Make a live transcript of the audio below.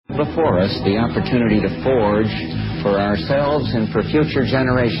before us the opportunity to forge for ourselves and for future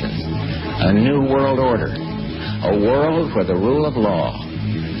generations a new world order, a world where the rule of law,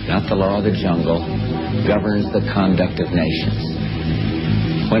 not the law of the jungle, governs the conduct of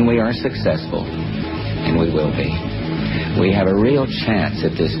nations. When we are successful, and we will be, we have a real chance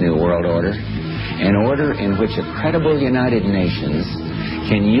at this new world order, an order in which a credible United Nations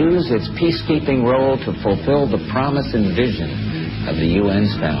can use its peacekeeping role to fulfill the promise and vision of the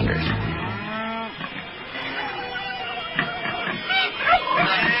UN's founders.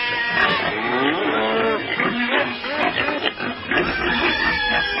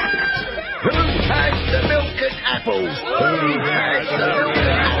 Who has the milk and apples? Who has the milk and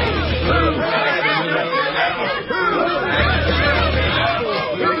apples? Who has the milk and apples? Who has the milk and apples?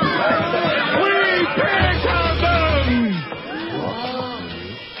 We picked on them!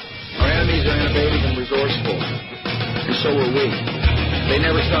 Our enemies are innovative and resourceful, and so are we. They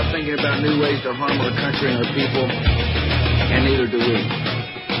never stop thinking about new ways to harm our country and our people, and neither do we.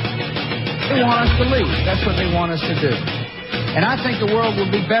 They want us to leave. That's what they want us to do. And I think the world would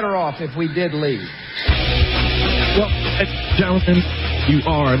be better off if we did leave. Well, gentlemen, you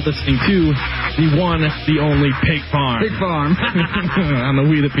are listening to the one, the only Pig Farm. Pig Farm. On the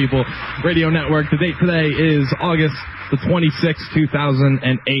We the People Radio Network. The date today is August the 26th,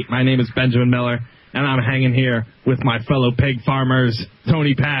 2008. My name is Benjamin Miller, and I'm hanging here with my fellow pig farmers,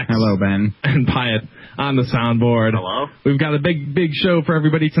 Tony Pax. Hello, Ben. And Pyatt on the soundboard. Hello. We've got a big show for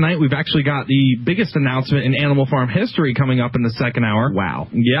everybody tonight. We've actually got the biggest announcement in Animal Farm history coming up in the second hour. Wow.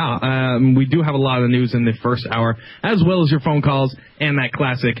 Yeah, we do have a lot of news in the first hour, as well as your phone calls and that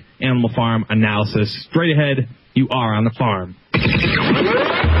classic Animal Farm analysis. Straight ahead, you are on the farm.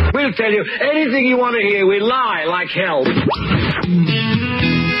 We'll tell you anything you want to hear. We lie like hell.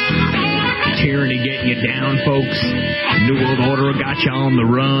 Tyranny getting you down, folks. New World Order got you on the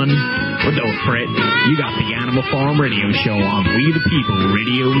run. Well, don't fret. You got the Animal Farm Radio Show on We the People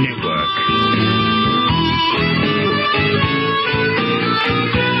Radio Network.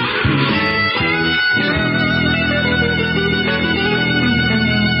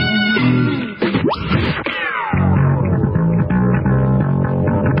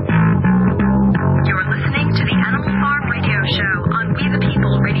 You're listening to the Animal Farm Radio Show on We the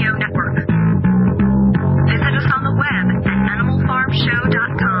People Radio Network. Visit us on the web at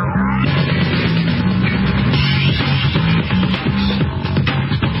animalfarmshow.com.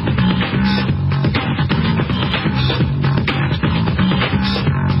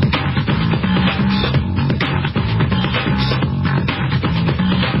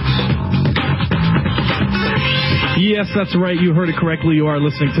 Yes, that's right. You heard it correctly. You are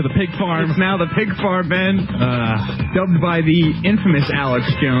listening to the Pig Farm. It's now the Pig Farm, Ben. Dubbed by the infamous Alex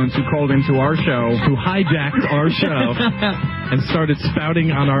Jones, who called into our show. Who hijacked our show and started spouting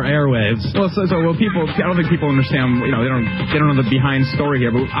on our airwaves. Well, people. I don't think people understand. You know, they don't know the behind story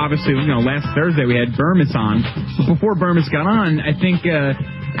here. But obviously, last Thursday we had Burmis on. But before Burmis got on, I think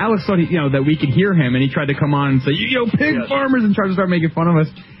Alex thought that we could hear him, and he tried to come on and say, pig farmers, and tried to start making fun of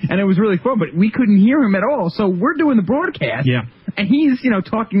us. And it was really fun, but we couldn't hear him at all. So we're doing the broadcast. Yeah. And he's,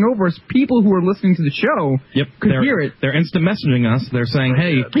 talking over us. People who are listening to the show could hear it. They're instant messaging us. They're saying,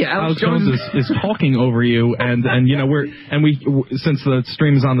 "Hey, Alex Jones is talking over you," and we since the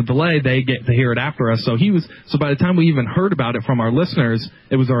stream is on the delay, they get to hear it after us. So by the time we even heard about it from our listeners,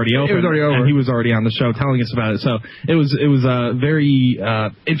 it was already over. It was already over, and he was already on the show telling us about it. So it was very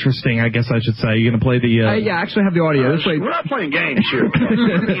interesting, I guess I should say. You're gonna play the? I actually have the audio. We're not playing games here.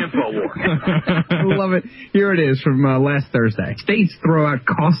 The info war. I love it. Here it is from last Thursday. States throw out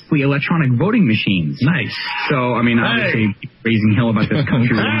costly electronic voting machines. Nice. So, obviously, raising hell about this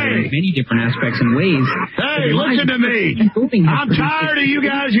country in many different aspects and ways. Hey, listen to me. I'm tired of you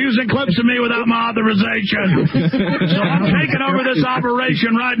guys using clips of me without my authorization. So I'm taking over this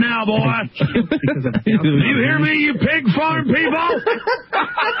operation right now, boy. Do you hear me, you pig farm people?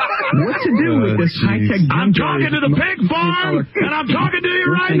 What to do with this high-tech... I'm talking to the pig farm, and I'm talking to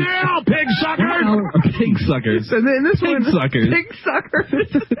you right now, pig suckers. Pig suckers. And this pig suckers. Pig suckers.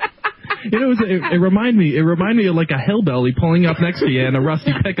 It reminded me of like a hillbilly pulling up next to you in a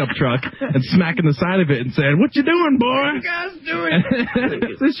rusty pickup truck and smacking the side of it and saying, "What you doing, boy?" What you guys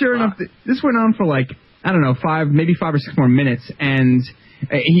doing? Sure enough, this went on for maybe 5 or 6 more minutes, and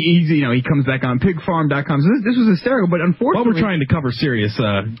he comes back on pigfarm.com. So this was hysterical, but unfortunately... Well, we're trying to cover serious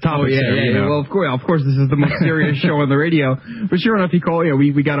topics here. Well, of course, this is the most serious show on the radio. But sure enough, he called.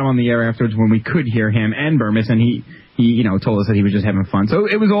 We got him on the air afterwards when we could hear him and Burmis, and he told us that he was just having fun. So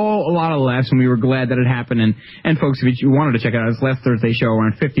it was all a lot of laughs, and we were glad that it happened. And folks, if you wanted to check it out, his last Thursday show,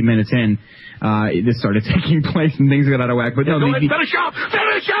 around 50 minutes in, this started taking place and things got out of whack. But no, finish up!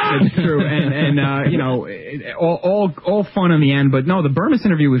 It's true, and all fun in the end. But no, the Burmis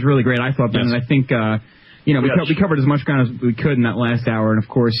interview was really great. I thought, Ben, and I think we covered as much ground as we could in that last hour. And of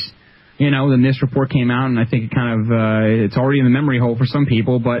course, the NIST report came out, and I think it kind of it's already in the memory hole for some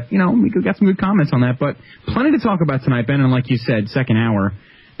people. But we got some good comments on that. But plenty to talk about tonight, Ben. And like you said, second hour,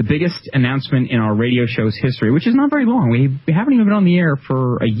 the biggest announcement in our radio show's history, which is not very long. We haven't even been on the air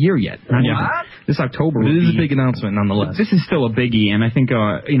for a year yet. This October. It is a big announcement, nonetheless. This is still a biggie, and I think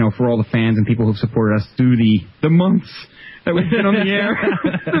for all the fans and people who've supported us through the months that we've been on the air,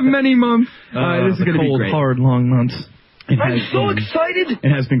 the many months, this is going to be great. Cold, hard, long months. I'm so excited. It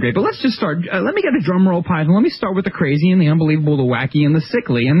has been great. But let's just start. Let me get a drum roll, Python. Let me start with the crazy and the unbelievable, the wacky and the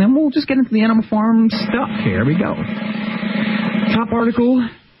sickly, and then we'll just get into the Animal Farm stuff. Here we go. Top article: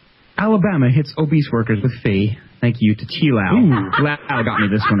 Alabama hits obese workers with fee. Thank you to T-Lau. Lau got me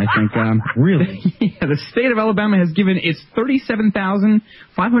this one, I think. Really? Yeah, the state of Alabama has given its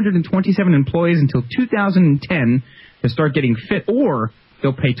 37,527 employees until 2010 to start getting fit, or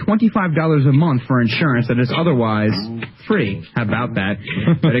they'll pay $25 a month for insurance that is otherwise free. How about that?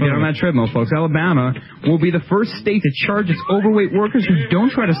 Better get on that treadmill, folks. Alabama will be the first state to charge its overweight workers who don't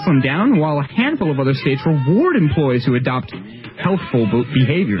try to slim down, while a handful of other states reward employees who adopt healthful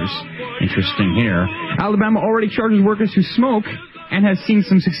behaviors. Interesting here. Alabama already charges workers who smoke and has seen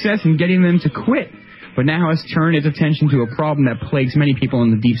some success in getting them to quit, but now has turned its attention to a problem that plagues many people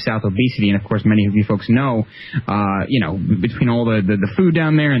in the Deep South, obesity. And, of course, many of you folks know, between all the food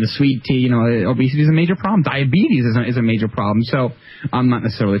down there and the sweet tea, obesity is a major problem. Diabetes is a major problem. So I'm not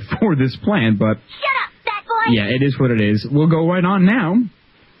necessarily for this plan, but... Shut up, fat boy! Yeah, it is what it is. We'll go right on now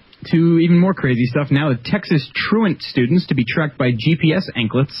to even more crazy stuff. Now, the Texas truant students to be tracked by GPS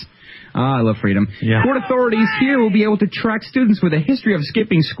anklets. I love freedom. Yeah. Court authorities here will be able to track students with a history of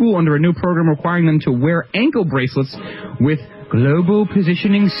skipping school under a new program requiring them to wear ankle bracelets with global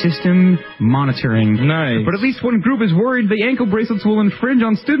positioning system monitoring. Nice. But at least one group is worried the ankle bracelets will infringe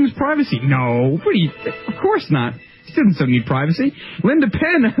on students' privacy. No, of course not. Students don't need privacy. Linda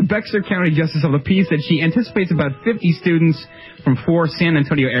Penn, Bexar County Justice of the Peace, said she anticipates about 50 students from 4 San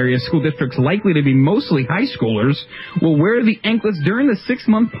Antonio area school districts, likely to be mostly high schoolers, will wear the anklets during the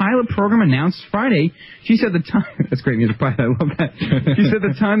 6-month pilot program announced Friday. She said the time... That's great music, I love that. She said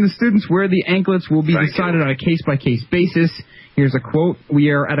the time the students wear the anklets will be decided on a case-by-case basis. Here's a quote: "We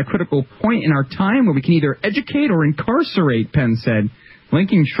are at a critical point in our time where we can either educate or incarcerate," Penn said.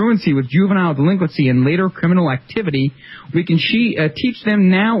 Linking truancy with juvenile delinquency and later criminal activity, we can teach them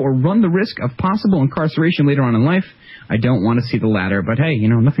now or run the risk of possible incarceration later on in life. I don't want to see the latter, but hey,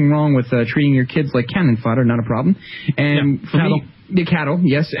 nothing wrong with treating your kids like cannon fodder, not a problem. And for cattle. me, the cattle,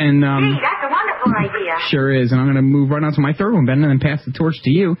 yes, and Gee, that's a wonderful idea. Sure is, and I'm going to move right on to my third one, Ben, and then pass the torch to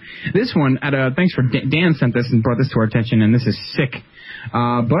you. This one, thanks for Dan sent this and brought this to our attention, and this is sick.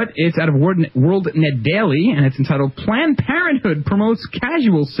 But it's out of WorldNet Daily, and it's entitled "Planned Parenthood Promotes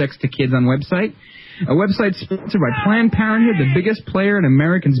Casual Sex to Kids on Website." A website sponsored by Planned Parenthood, the biggest player in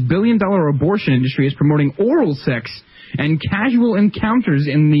America's billion-dollar abortion industry, is promoting oral sex and casual encounters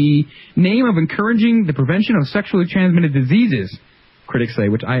in the name of encouraging the prevention of sexually transmitted diseases. Critics say,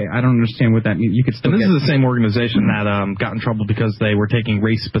 which I don't understand what that means. You could still. And this is the same organization that got in trouble because they were taking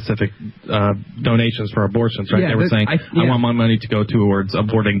race-specific donations for abortions, right? Yeah, they were saying, I want my money to go towards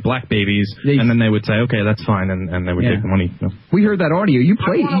aborting black babies, and then they would say, okay, that's fine, and they would take the money. We heard that audio. You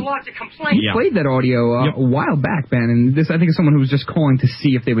played. I want to complain. You played that audio a while back, Ben, and this I think is someone who was just calling to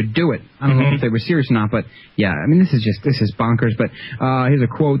see if they would do it. I don't know if they were serious or not, but yeah, I mean this is bonkers. But here's a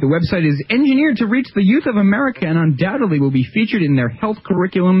quote: "The website is engineered to reach the youth of America and undoubtedly will be featured in their health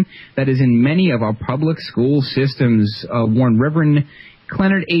curriculum that is in many of our public school systems," warned Reverend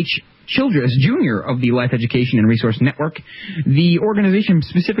Clenard H. Childress, Jr. of the Life Education and Resource Network. The organization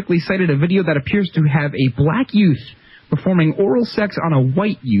specifically cited a video that appears to have a black youth performing oral sex on a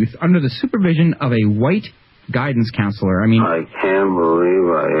white youth under the supervision of a white guidance counselor. I mean, I can't believe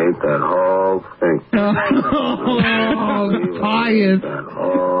I ate that whole thing. Pious. That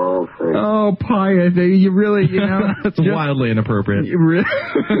whole thing. Oh, Pius, you really, That's wildly inappropriate. You really?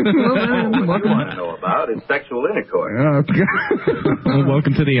 What you want to know about is sexual intercourse.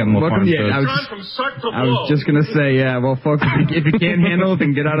 Welcome to the Animal Farm. Yeah, I was just going to say, well, folks, if you can't handle it,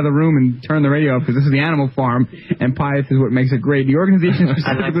 then get out of the room and turn the radio off, because this is the Animal Farm, and Pius is what makes it great. The organization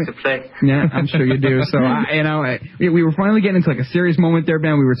specifically... I like to play. Yeah, I'm sure you do. So, we were finally getting into like a serious moment there,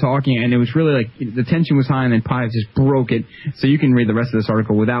 Ben. We were talking, and it was really like the tension was high, and then Pius just broke it. So you can read the rest of this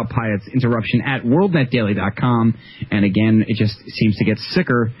article without Pius' interruption at worldnetdaily.com. And again, it just seems to get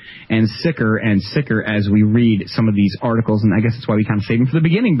sicker and sicker and sicker as we read some of these articles, and I guess that's why we kind of save them for the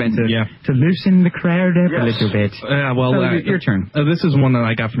beginning, Ben, to loosen the crowd up a little bit. Your turn. This is one that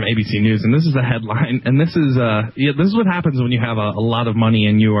I got from ABC News, and this is the headline, and this is what happens when you have a lot of money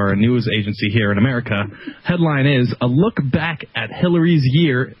and you are a news agency here in America. Headline is, a look back at Hillary's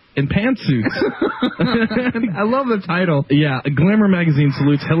year in pantsuits. I love the title. Yeah, Glamour magazine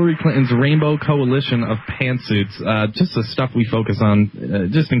salutes Hillary Clinton's rainbow coalition of pantsuits. Just the stuff we focus on,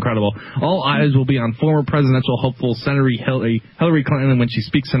 just incredible. All eyes will be on former presidential hopeful Senator Hillary Clinton when she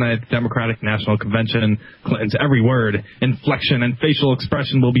speaks tonight at the Democratic National Convention. Clinton's every word, inflection, and facial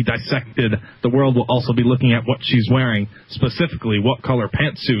expression will be dissected. The world will also be looking at what she's wearing, specifically what color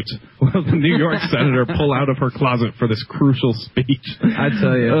pantsuit will the New York senator pull out of her closet for this crucial speech. I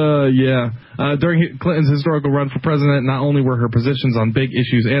tell you. During Clinton's historical run for president, not only were her positions on big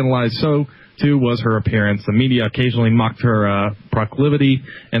issues analyzed, so too was her appearance. The media occasionally mocked her proclivity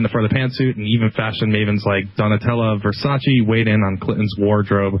for the pantsuit, and even fashion mavens like Donatella Versace weighed in on Clinton's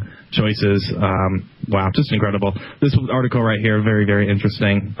wardrobe choices. Wow, just incredible. This article right here, very, very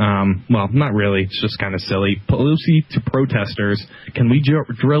interesting. Well, not really. It's just kind of silly. Pelosi to protesters, can we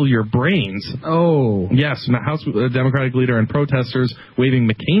drill your brains? Oh. Yes, House Democratic leader and protesters waving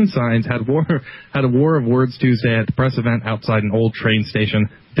McCain signs had a war of words Tuesday at the press event outside an old train station.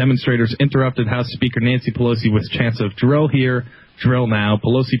 Demonstrators interrupted House Speaker Nancy Pelosi with chants of drill here, drill now.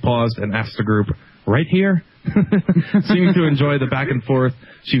 Pelosi paused and asked the group, right here? Seeming to enjoy the back and forth,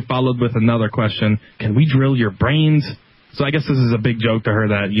 she followed with another question, can we drill your brains? So I guess this is a big joke to her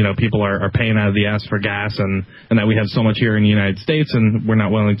that, people are paying out of the ass for gas and that we have so much here in the United States and we're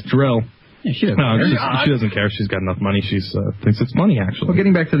not willing to drill. Yeah, she doesn't care. She's got enough money. She thinks it's money, actually. Well,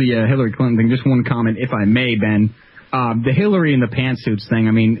 getting back to the Hillary Clinton thing, just one comment, if I may, Ben. The Hillary and the pantsuits thing,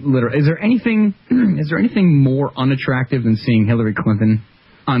 I mean, literally, is there anything more unattractive than seeing Hillary Clinton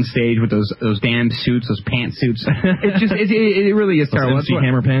on stage with those damn suits, those pantsuits? It really is terrible. MC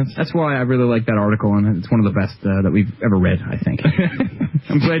Hammer pants. That's why I really like that article, and it's one of the best that we've ever read, I think.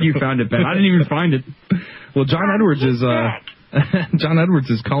 I'm glad you found it, Ben. I didn't even find it. Well, John Edwards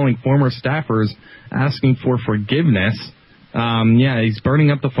is calling former staffers asking for forgiveness. He's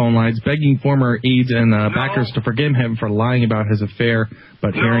burning up the phone lines, begging former aides and backers to forgive him for lying about his affair,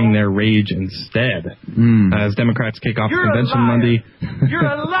 but hearing their rage instead. As Democrats kick off the convention Monday. You're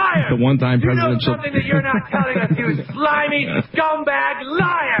a liar! The one-time presidential... You know something that you're not telling us, you slimy, scumbag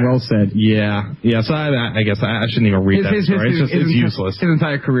liar! Well said. Yeah, so I guess I shouldn't even read that story. It's useless. His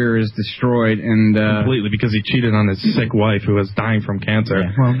entire career is destroyed and... completely, because he cheated on his sick wife who was dying from cancer.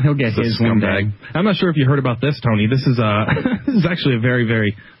 Yeah, well, he'll get his one day. I'm not sure if you heard about this, Tony. This is this is actually a very,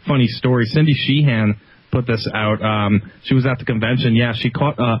 very funny story. Cindy Sheehan put this out. She was at the convention. Yeah, she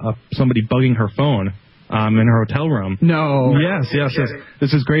caught somebody bugging her phone in her hotel room. No. Yes.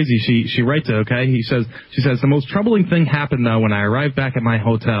 This is crazy. She writes it, okay? She says, the most troubling thing happened, though, when I arrived back at my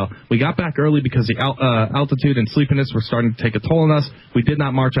hotel. We got back early because the altitude and sleepiness were starting to take a toll on us. We did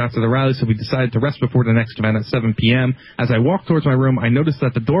not march after the rally, so we decided to rest before the next event at 7 p.m. As I walked towards my room, I noticed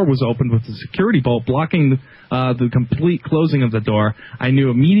that the door was opened with the security bolt blocking the complete closing of the door. I knew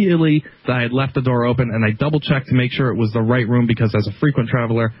immediately that I had left the door open, and I double-checked to make sure it was the right room because as a frequent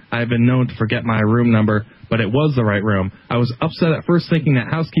traveler, I have been known to forget my room number, but it was the right room. I was upset at first thinking that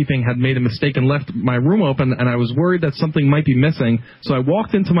housekeeping had made a mistake and left my room open, and I was worried that something might be missing, so I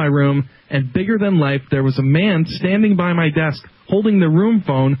walked into my room, and bigger than life, there was a man standing by my desk holding the room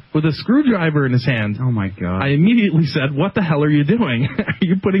phone with a screwdriver in his hand. Oh, my God. I immediately said, what the hell are you doing? Are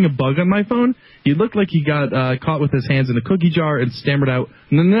you putting a bug on my phone? He looked like he got caught with his hands in a cookie jar and stammered out,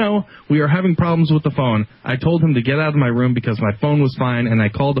 no, we are having problems with the phone. I told him to get out of my room because my phone was fine, and I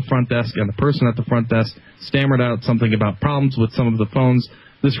called the front desk, and the person at the front desk stammered out something about problems with some of the phones.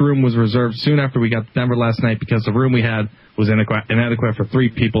 This room was reserved soon after we got to Denver last night because the room we had was inadequate for 3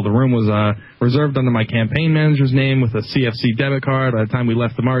 people. The room was reserved under my campaign manager's name with a CFC debit card. By the time we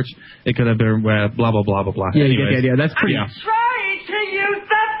left the march, it could have been blah, blah, blah, blah, blah. Yeah, yeah, that's pretty... I'm trying to use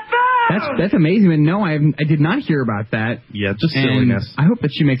the phone! That's amazing. And no, I did not hear about that. Yeah, just silliness. I hope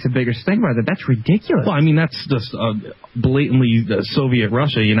that she makes a bigger stink about that. That's ridiculous. Well, I mean, that's just blatantly Soviet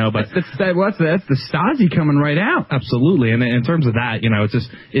Russia, but that's the Stasi coming right out. Absolutely. And in terms of that,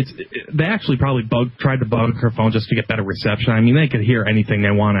 they actually probably tried to bug her phone just to get better reception. I mean, they could hear anything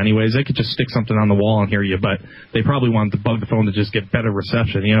they want anyways. They could just stick something on the wall and hear you, but they probably wanted to bug the phone to just get better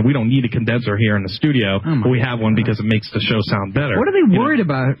reception. We don't need a condenser here in the studio, but we have one because it makes the show sound better. What are they worried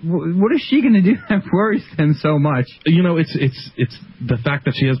about? What is she going to do that worries them so much? It's the fact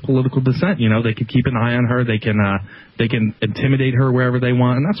that she has political dissent. They can keep an eye on her. They can intimidate her wherever they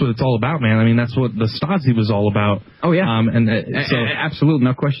want, and that's what it's all about, man. I mean, that's what the Stasi was all about. Oh yeah, so absolutely,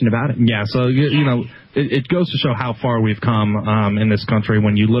 no question about it. Yeah, so it goes to show how far we've come in this country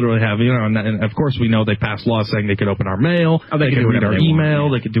when you literally have, and of course we know they passed laws saying they could open our mail, they could read our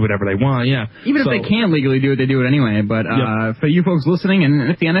email, they could do whatever they want. Yeah, even if they can't legally do it, they do it anyway. But for you folks listening, and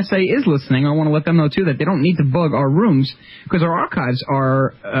if the NSA is listening, I want to let them know too that they don't need to bug our rooms because our archives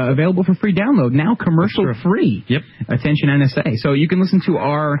are available for free download now, commercial free. Yep. Attention NSA. So you can listen to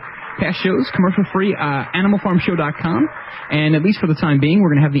our past shows, commercial free, AnimalFarmShow.com. And at least for the time being, we're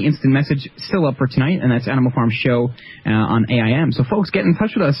going to have the instant message still up for tonight, and that's Animal Farm Show on AIM. So, folks, get in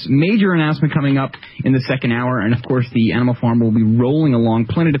touch with us. Major announcement coming up in the second hour, and, of course, the Animal Farm will be rolling along.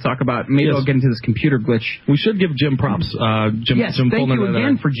 Plenty to talk about. Maybe I'll get into this computer glitch. We should give Jim props. Jim thank you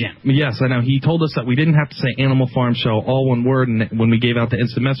again for Jim. Yes, I know. He told us that we didn't have to say Animal Farm Show, all one word, and when we gave out the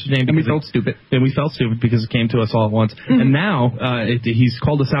instant message name. And we felt stupid. And we felt stupid because it came to us all at once. Mm-hmm. And now he's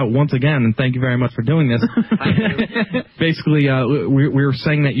called us out once again, and thank you very much for doing this. Basically, we were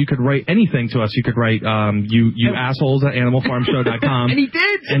saying that you could write anything to us. You could write, you assholes at animalfarmshow.com. And he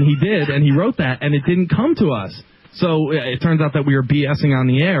did. And he did, and he wrote that, and it didn't come to us. So it turns out that we were BSing on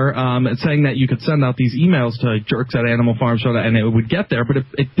the air, saying that you could send out these emails to jerks at Animal Farm Show, and it would get there, but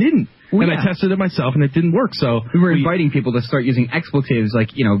it didn't. Well, and I tested it myself, and it didn't work. So we were inviting people to start using expletives like,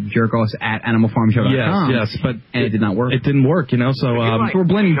 jerk-offs at animalfarmshow.com. Yes, but it did not work. It didn't work, so we're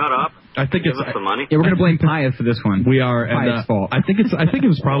blaming. Shut up. I think Give us the money. Yeah, we're going to blame Pyatt for this one. We are. Pyatt's fault. I think it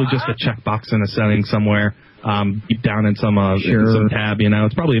was probably just a checkbox in a setting somewhere. Deep down in some tab,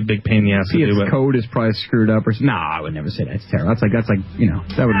 it's probably a big pain in the ass to do it. Code is probably screwed up or no, I would never say that. It's terrible. That's like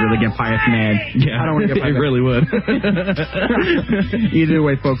that would really get Pyatt mad. Yeah, I don't want to get Pyatt. It really would. Either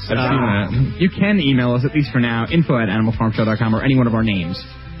way, folks, you can email us, at least for now, info@animalfarmshow.com or any one of our names.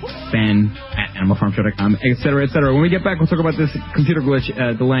 fan@animalfarmshow.com, etc., etc. When we get back, we'll talk about this computer glitch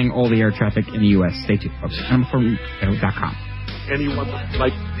delaying all the air traffic in the U.S. Stay tuned, folks. Animalfarmshow.com. Anyone that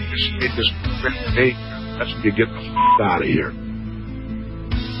like this hey, that's when you get the out of here.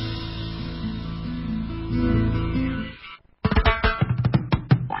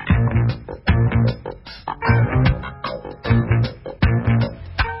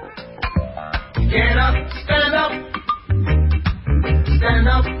 Get up, stand up. Stand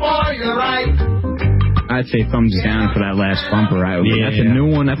up for your right. I'd say thumbs down for that last bumper. That's a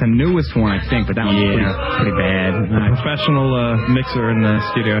new one. That's the newest one, I think, but that one's pretty bad. The professional mixer in the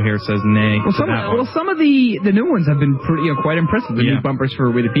studio here says nay. Well, some of the new ones have been pretty, quite impressive. The new bumpers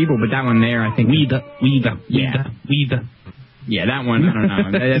for We the People, but that one there, I think. We the. Yeah, that one, I don't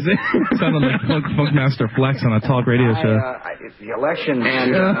know. It sounded like Funkmaster Flex on a talk radio show. It's the election,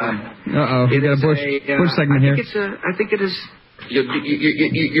 and we got a Bush segment here. I think it is. You. Okay.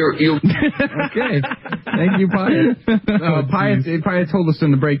 Thank you, Pyatt. Pyatt told us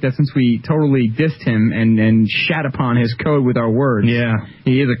in the break that since we totally dissed him and shat upon his code with our words,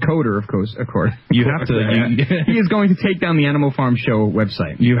 he is a coder, of course. You have to. He is going to take down the Animal Farm Show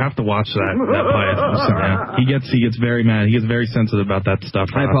website. You have to watch that Pyatt. He gets very mad. He gets very sensitive about that stuff.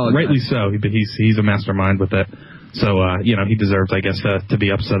 I apologize. Rightly so, but he's a mastermind with it. So, he deserves, I guess, to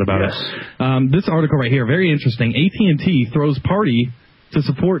be upset about it. This article right here, very interesting. AT&T throws party to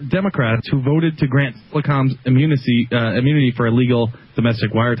support Democrats who voted to grant Telecom's immunity for illegal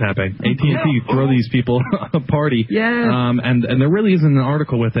domestic wiretapping. AT&T throw these people a party. Yeah. And there really isn't an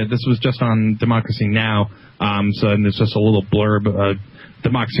article with it. This was just on Democracy Now! And it's just a little blurb.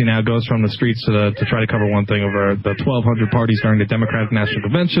 Democracy Now! Goes from the streets to try to cover one thing over the 1,200 parties during the Democratic National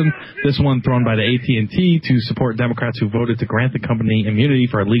Convention. This one thrown by the AT&T to support Democrats who voted to grant the company immunity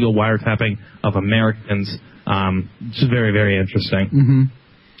for illegal wiretapping of Americans. Which is very, very interesting. Mm-hmm.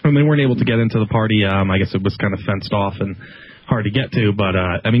 And they weren't able to get into the party. I guess it was kind of fenced off and hard to get to. But,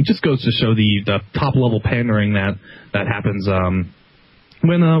 just goes to show the top-level pandering that happens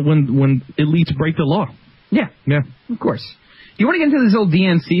when elites break the law. Yeah, of course. You want to get into this old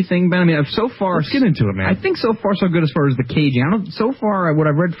DNC thing, Ben? I mean, so far... Let's get into it, man. I think so far so good as far as the caging. So far, what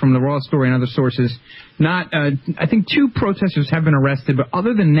I've read from the Raw story and other sources, I think 2 protesters have been arrested, but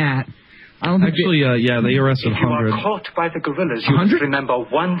other than that, I don't think... Actually, they arrested 100. If you are caught by the guerrillas, you must remember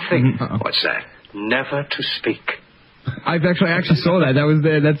one thing. What's that? Never to speak. I actually saw that.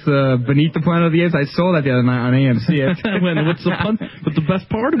 That's Beneath the Planet of the Apes. I saw that the other night on AMC. What's the fun? But the best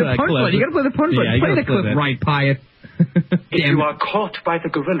part of that clip? You got to play the punch. Yeah, play the clip right, Pyatt. If you are caught by the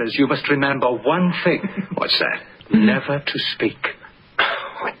guerrillas, you must remember one thing. What's that? Never to speak.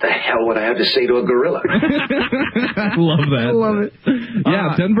 What the hell would I have to say to a gorilla? I love that. I love it.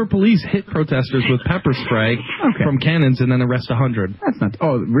 Yeah, Denver police hit protesters with pepper spray from cannons and then arrest 100. That's not...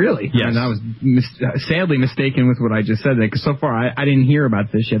 Oh, really? Yes. And I was sadly mistaken with what I just said there, because so far I didn't hear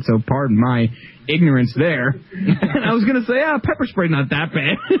about this yet, so pardon my ignorance there. And I was going to say, pepper spray not that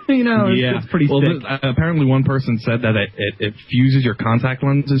bad. It's pretty thick. Apparently one person said that it fuses your contact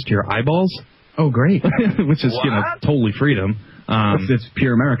lenses to your eyeballs. Oh, great. Which is, totally freedom. It's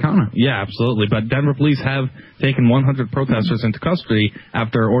pure Americana. Yeah, absolutely. But Denver police have taken 100 protesters into custody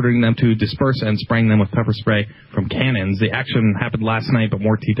after ordering them to disperse and spraying them with pepper spray from cannons. The action happened last night, but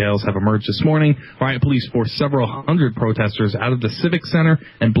more details have emerged this morning. Riot police forced several hundred protesters out of the Civic Center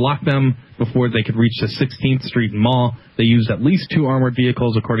and blocked them before they could reach the 16th Street Mall. They used at least 2 armored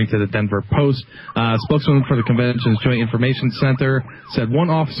vehicles, according to the Denver Post. Spokesman for the convention's Joint Information Center said one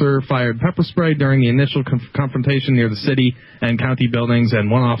officer fired pepper spray during the initial confrontation near the city and county buildings, and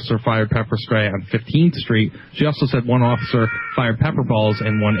one officer fired pepper spray on 15th Street. She also said one officer fired pepper balls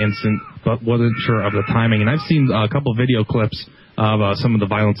in one instant, but wasn't sure of the timing. And I've seen a couple video clips of some of the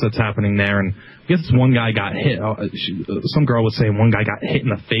violence that's happening there, and I guess one guy got hit. Some girl was saying one guy got hit in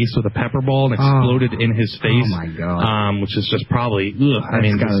the face with a pepper ball and exploded in his face. Oh my God! Which is just probably,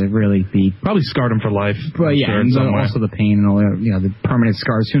 gotta really be probably scarred him for life. But yeah, and also the pain and all that, the permanent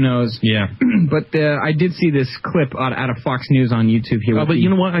scars. Who knows? Yeah. But I did see this clip out of Fox News on YouTube here. But you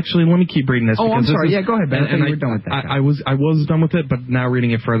know what? Actually, let me keep reading this. Oh, I'm sorry. Yeah, go ahead, Ben. And we're done with that. I was done with it, but now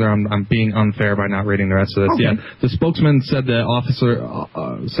reading it further, I'm being unfair by not reading the rest of this. Okay. Yeah. The spokesman said the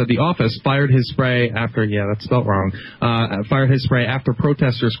office fired his spray after. Yeah, that's spelled wrong. Fired his spray after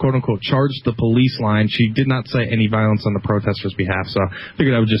protesters, quote unquote, charged the police line. She did not say any violence on the protesters' behalf, so I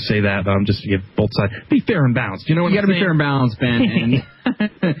figured I would just say that just to give both sides. Be fair and balanced. You know what? You got to be fair and balanced, Ben.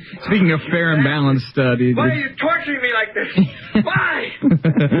 And speaking of fair and balanced, why are you torturing me like this? Why?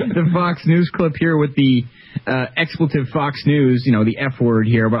 The Fox News clip here with the expletive Fox News, the F word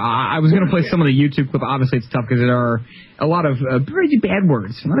here. But I was going to play some of the YouTube clip. Obviously, it's tough because there are a lot of pretty bad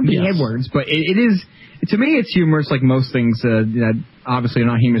words. A lot of bad words. But it is, to me, it's humorous like most things that obviously are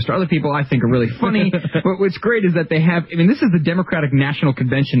not humorous to other people. I think are really funny. But what's great is that they have, this is the Democratic National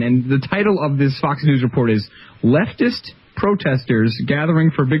Convention, and the title of this Fox News report is Leftist Protesters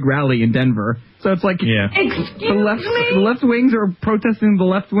Gathering for Big Rally in Denver. So it's like, the left wings are protesting the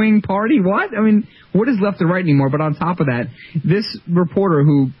left-wing party? What? What is left and right anymore? But on top of that, this reporter,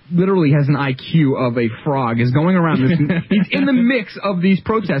 who literally has an IQ of a frog, is going around this. He's in the mix of these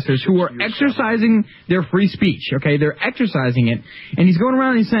protesters who are exercising their free speech, okay? They're exercising it. And he's going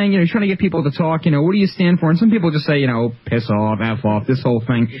around and he's saying, he's trying to get people to talk, what do you stand for? And some people just say, piss off, F off, this whole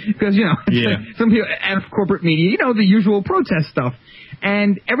thing. Because, like some people, F corporate media, the usual protest stuff.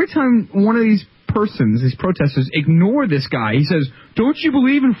 And every time one of these protesters ignore this guy, he says, don't you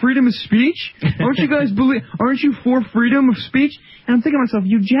believe in freedom of speech? Aren't you for freedom of speech? And I'm thinking to myself,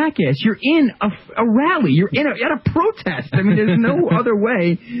 you jackass, you're in a rally, you're at a protest. There's no other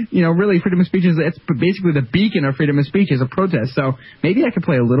way, really freedom of speech it's basically the beacon of freedom of speech is a protest. So maybe I could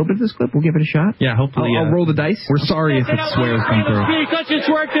play a little bit of this clip. We'll give it a shot. Yeah, hopefully. I'll roll the dice. We're sorry if it swears come through. Let's just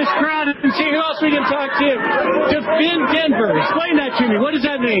work this crowd and see who else we can talk to. Defend Denver. Explain that to me. What does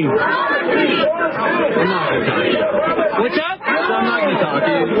that mean? What's up? I'm not going to talk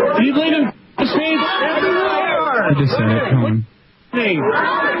to you. Do you believe in speech? I just said it. Come on.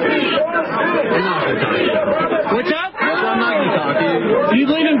 What's up? I'm not going to talk to you. Do you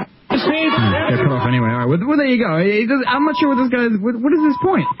believe in speech? They're cut off anyway. All right. Well, there you go. I'm not sure what this guy is. What is his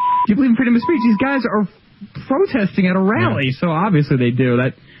point? Do you believe in freedom of speech? These guys are protesting at a rally, so obviously they do.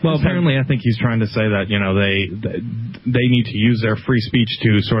 Well, apparently, I think he's trying to say that they need to use their free speech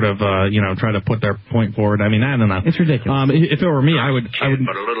to sort of try to put their point forward. I don't know. It's ridiculous. If it were me, I would.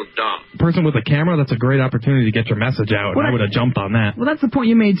 But a little dumb. Person with a camera, that's a great opportunity to get your message out. Well, I would have jumped on that. Well, that's the point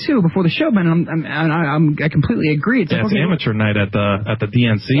you made too before the show, Ben. I completely agree. It's amateur night at the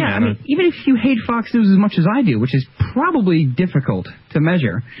DNC. Yeah, even if you hate Fox News as much as I do, which is probably difficult to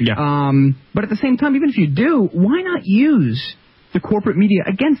measure. Yeah. But at the same time, even if you do, why not use the corporate media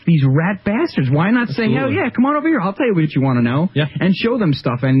against these rat bastards. Why not say, hell yeah, come on over here, I'll tell you what you want to know, and show them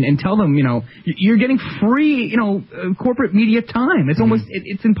stuff and tell them, you're getting free, corporate media time. It's almost,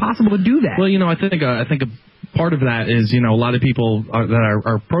 it's impossible to do that. Well, I think a part of that is, a lot of people that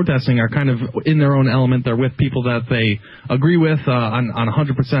are protesting are kind of in their own element. They're with people that they agree with on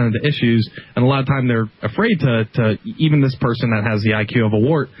 100% of the issues, and a lot of time they're afraid to even this person that has the IQ of a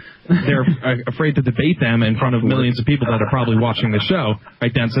wart, they're afraid to debate them in front of millions of people that are probably watching the show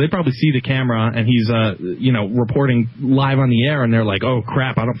right then. So they probably see the camera and he's, reporting live on the air, and they're like, "Oh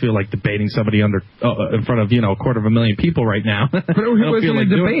crap, I don't feel like debating somebody in front of 250,000 people right now." But who was in a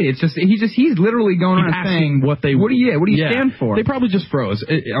debate? It's just he's literally going on saying what do you stand for? They probably just froze.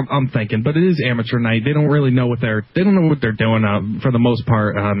 I'm thinking, but it is amateur night. They don't really know what they're doing for the most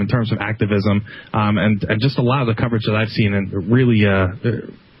part in terms of activism, and just a lot of the coverage that I've seen and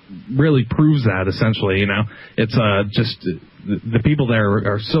really proves that. Essentially, it's just the people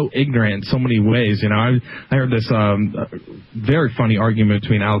there are so ignorant in so many ways. I heard this very funny argument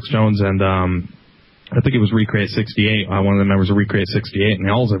between Alex Jones and I think it was Recreate 68, one of the members of Recreate 68, and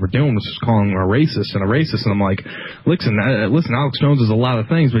all they were doing was just calling him a racist. And I'm like, listen, Alex Jones is a lot of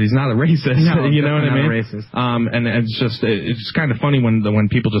things, but he's not a racist. No, you know what I mean? Not a racist. And it's just kind of funny when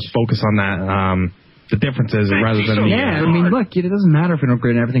people just focus on that. The differences rather than look, it doesn't matter if we don't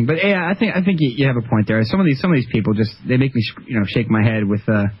agree on everything, but I think you have a point there. Some of these people just they make me shake my head with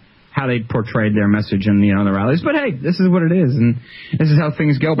how they portrayed their message in the rallies. But hey, this is what it is, and this is how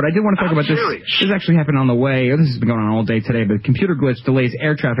things go. But I did want to talk about this. This actually happened on the way. This has been going on all day today. But computer glitch delays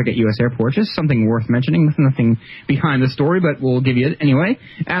air traffic at U.S. airports. Just something worth mentioning. Nothing behind the story, but we'll give you it anyway.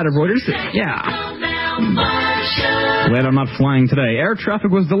 Out of Reuters, Glad I'm not flying today. Air traffic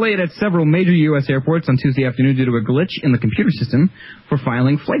was delayed at several major U.S. airports on Tuesday afternoon due to a glitch in the computer system for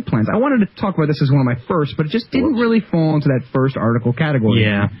filing flight plans. I wanted to talk about this as one of my first, but it just didn't really fall into that first article category.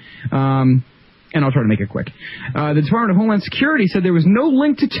 Yeah. And I'll try to make it quick. The Department of Homeland Security said there was no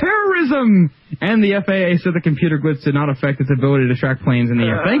link to terrorism, and the FAA said the computer glitch did not affect its ability to track planes in the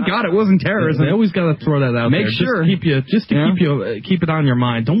air. Thank God it wasn't terrorism. They always got to throw that out there. Make sure. Keep it on your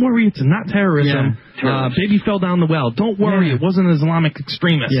mind. Don't worry, it's not terrorism. Baby fell down the well. Don't worry, it wasn't an Islamic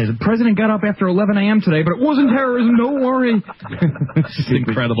extremist. Yeah, the president got up after 11 a.m. today, but it wasn't terrorism. Don't worry. It's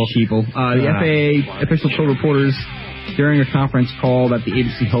incredible. People. The FAA official told reporters during a conference call that the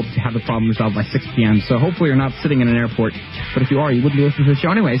agency hoped to have the problem resolved by 6 p.m. So hopefully you're not sitting in an airport. But if you are, you wouldn't be listening to the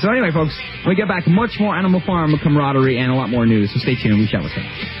show anyway. So anyway, folks, when we get back, much more Animal Farm camaraderie and a lot more news. So stay tuned. We shall listen.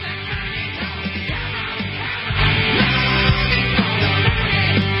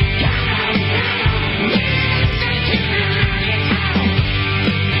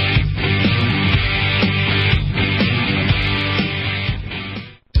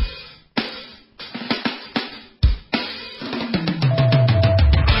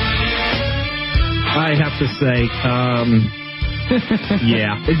 I have to say,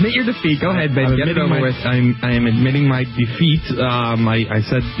 admit your defeat. Go ahead, baby. Get it over with. I am admitting my defeat. I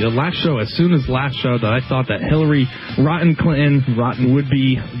said last show, as soon as last show, that I thought that Hillary Clinton would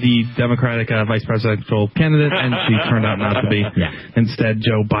be the Democratic vice presidential candidate, and she turned out not to be. Instead,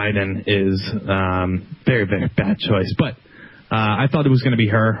 Joe Biden is very, very bad choice. But I thought it was going to be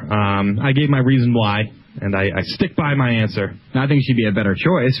her. I gave my reason why. And I stick by my answer. I think she'd be a better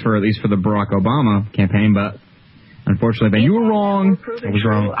choice at least for the Barack Obama campaign, but unfortunately, Ben, you were wrong. I was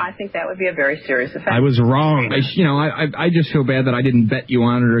wrong. I think that would be a very serious effect. I was wrong. I just feel bad that I didn't bet you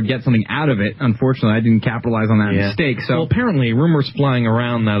on it or get something out of it. Unfortunately, I didn't capitalize on that mistake. So, well, apparently, rumors flying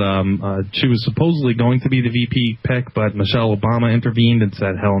around that she was supposedly going to be the VP pick, but Michelle Obama intervened and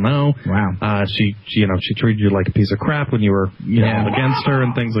said, "Hell no." Wow. She treated you like a piece of crap when you were against her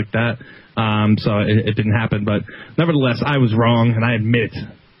and things like that. So it didn't happen, but nevertheless, I was wrong, and I admit it.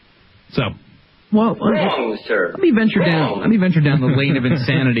 So. Well, let me venture down the lane of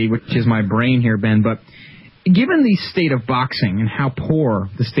insanity, which is my brain here, Ben. But given the state of boxing and how poor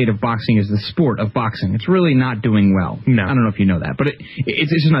the state of boxing is, the sport of boxing, it's really not doing well. No. I don't know if you know that, but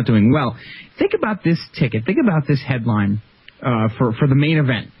it's just not doing well. Think about this ticket. Think about this headline for the main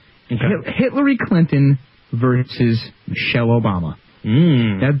event: Hillary Clinton versus Michelle Obama.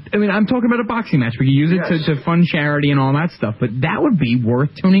 I'm talking about a boxing match. We can use it to fund charity and all that stuff, but that would be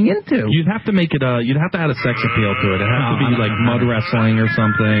worth tuning into. You'd have to make it you'd have to add a sex appeal to it. It has to be like mud wrestling or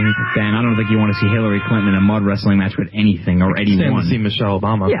something. Dan, I don't think you want to see Hillary Clinton in a mud wrestling match with anything or anyone. To see Michelle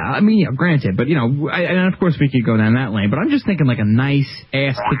Obama. Yeah, granted, but and of course we could go down that lane, but I'm just thinking like a nice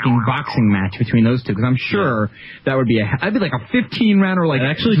ass-kicking boxing match between those two, because I'm sure that would be I'd be like a 15-rounder, like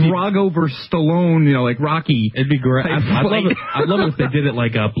Drago versus Stallone, like Rocky. It'd be great. I'd love it if they did it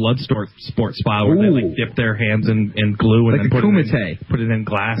like a blood sport style, where they like dip their hands in glue and like then put it in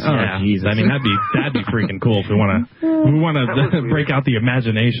glass. Oh, yeah, Jesus. I mean that'd be freaking cool if we want to break out the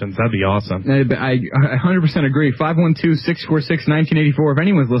imaginations. That'd be awesome. I 100% agree. 512-646-1984. If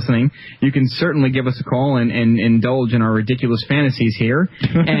anyone's listening, you can certainly give us a call and indulge in our ridiculous fantasies here,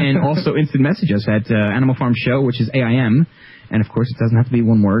 and also instant message us at Animal Farm Show, which is AIM. And, of course, it doesn't have to be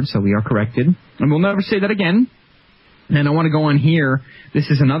one word, so we are corrected. And we'll never say that again. And I want to go on here. This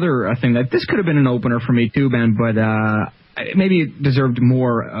is another thing that this could have been an opener for me, too, Ben, but maybe it deserved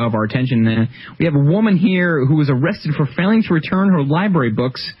more of our attention. We have a woman here who was arrested for failing to return her library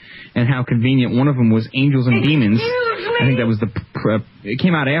books, and how convenient. One of them was Angels and Demons. I think that was it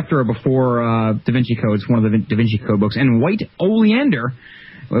came out after or before Da Vinci Code. It's one of the Da Vinci Code books. And White Oleander,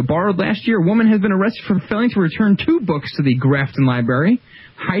 borrowed last year. A woman has been arrested for failing to return 2 books to the Grafton Library.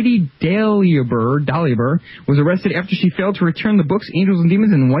 Heidi Daliber was arrested after she failed to return the books Angels and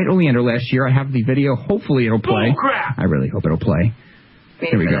Demons and White Oleander last year. I have the video. Hopefully it'll play. Oh, crap. I really hope it'll play.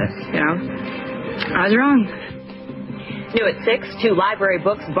 Here we go. I was wrong. New at 6, 2 library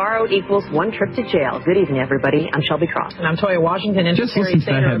books borrowed equals 1 trip to jail. Good evening, everybody. I'm Shelby Cross. And I'm Toya Washington. And just listen to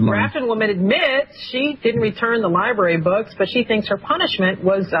that headline. A Grafton woman admits she didn't return the library books, but she thinks her punishment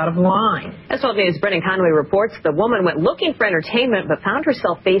was out of line. S12 News' Brendan Conway reports the woman went looking for entertainment, but found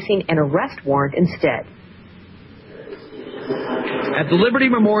herself facing an arrest warrant instead. At the Liberty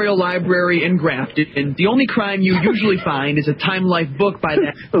Memorial Library in Grafton, the only crime you usually find is a Time Life book by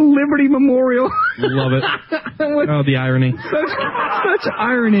the Liberty Memorial. Love it. Oh, the irony. Such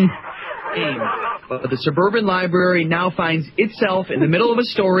irony. But the suburban library now finds itself in the middle of a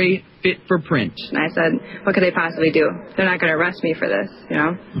story fit for print. And I said, what could they possibly do? They're not going to arrest me for this, you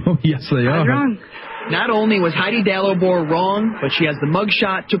know? Oh, yes, they are. I was wrong. Not only was Heidi Daliber wrong, but she has the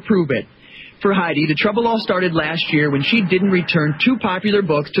mugshot to prove it. For Heidi, the trouble all started last year when she didn't return 2 popular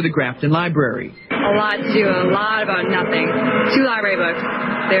books to the Grafton Library. A lot to do, a lot about nothing. 2 library books.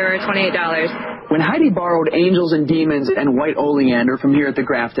 They were $28. When Heidi borrowed Angels and Demons and White Oleander from here at the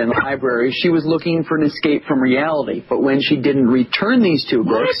Grafton Library, she was looking for an escape from reality. But when she didn't return these 2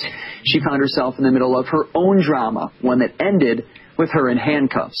 books, she found herself in the middle of her own drama, one that ended with her in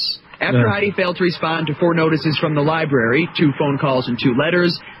handcuffs. After Heidi failed to respond to 4 notices from the library, 2 phone calls and 2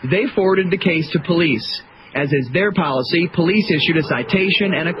 letters, they forwarded the case to police. As is their policy, police issued a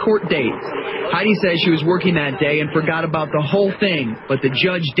citation and a court date. Heidi says she was working that day and forgot about the whole thing, but the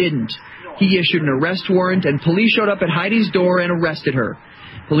judge didn't. He issued an arrest warrant, and police showed up at Heidi's door and arrested her.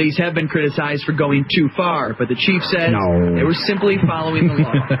 Police have been criticized for going too far, but the chief says they were simply following the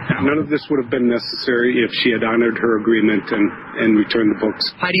law. None of this would have been necessary if she had honored her agreement and returned the books.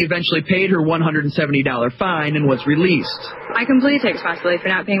 Heidi eventually paid her $170 fine and was released. I completely take responsibility for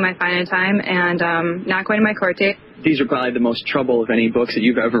not paying my fine in time and not going to my court date. These are probably the most trouble of any books that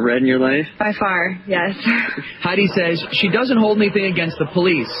you've ever read in your life. By far, yes. Heidi says she doesn't hold anything against the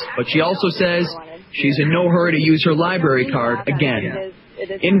police, but she also says she's in no hurry to use her library card again.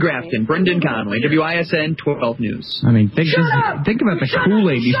 In Grafton, Brendan Conway, WISN 12 News. I mean, think about the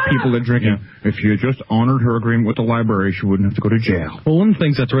Kool-Aid these people are drinking. Yeah. If you just honored her agreement with the library, she wouldn't have to go to jail. Well, one of the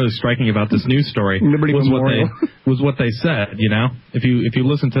things that's really striking about this news story was what they said. You know, if you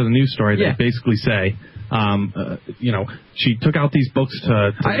listen to the news story, they basically say, she took out these books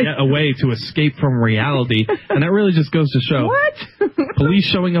to get away to escape from reality, and that really just goes to show police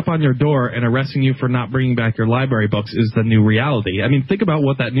showing up on your door and arresting you for not bringing back your library books is the new reality. I mean, think about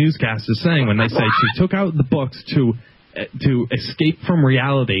what that newscast is saying when they say she took out the books to escape from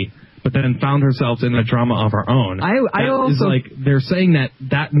reality, but then found herself in a drama of her own. It's like they're saying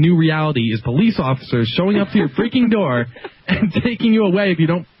that new reality is police officers showing up to your freaking door and taking you away if you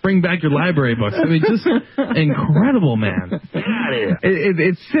don't bring back your library books. I mean, just incredible, man.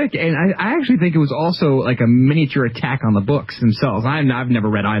 It's sick, and I actually think it was also like a miniature attack on the books themselves. I've never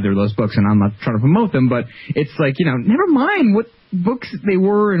read either of those books, and I'm not trying to promote them, but it's like, never mind what books they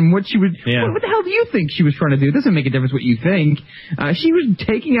were and what she would... Yeah. What the hell do you think she was trying to do? It doesn't make a difference what you think. She was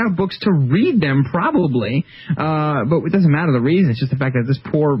taking out books to read them, probably, but it doesn't matter the reason. It's just the fact that this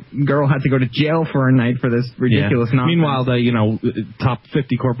poor girl had to go to jail for a night for this ridiculous nonsense. Meanwhile, the top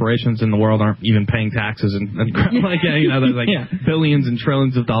 50 corporations in the world aren't even paying taxes and crap like that. There's like billions and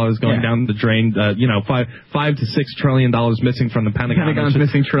trillions of dollars going down the drain. $5 to $6 trillion missing from the Pentagon. Pentagon's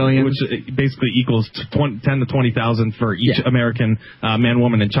missing trillions, which basically equals 10 to 20,000 for each American man,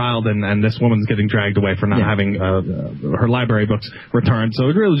 woman, and child. And this woman's getting dragged away for not having her library books returned. So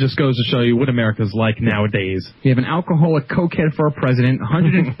it really just goes to show you what America's like nowadays. We have an alcoholic cokehead for our president.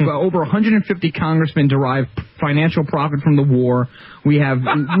 Over 150 congressmen derived financial profit from the war. We have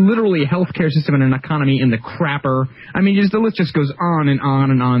literally a healthcare system and an economy in the crapper. I mean, the list just goes on and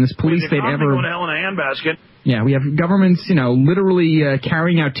on and on. This police state ever... Going to hell in a handbasket. Yeah, we have governments, literally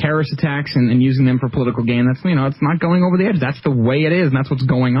carrying out terrorist attacks and using them for political gain. That's, it's not going over the edge. That's the way it is, and that's what's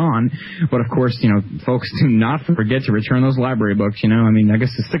going on. But, of course, folks do not forget to return those library books, I mean, I guess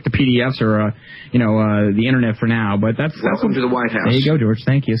to stick to PDFs or, the Internet for now. But that's Welcome to the White House. There you go, George.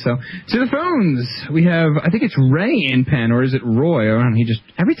 Thank you. So, to the phones, we have, I think it's Ray in Penn, or is it Roy?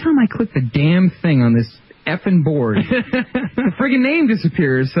 Every time I click the damn thing on this effing board, the friggin' name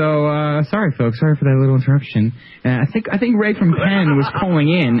disappears. So sorry, folks. Sorry for that little interruption. I think Ray from Penn was calling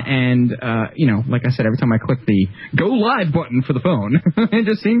in, and like I said, every time I click the go live button for the phone, it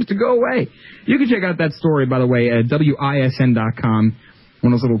just seems to go away. You can check out that story, by the way, at WISN.com,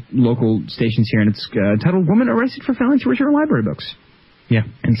 one of those little local stations here, and it's titled "Woman Arrested for Failing to Return Library Books." Yeah,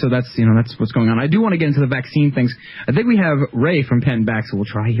 and so that's what's going on. I do want to get into the vaccine things. I think we have Ray from Penn back, so we'll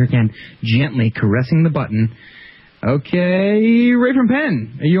try here again, gently caressing the button. Okay, Ray from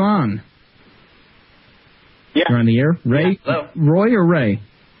Penn, are you on? Yeah. You're on the air? Ray? Yeah. Hello. Roy or Ray?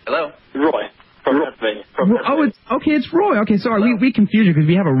 Hello. Roy. From Pennsylvania. It's Roy. Okay, sorry, we confused you because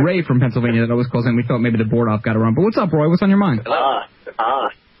we have a Ray from Pennsylvania that always calls in. We thought maybe the board off got it wrong. But what's up, Roy? What's on your mind?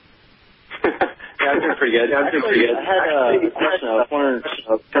 Yeah, I'm doing pretty good. I had a question. I was wondering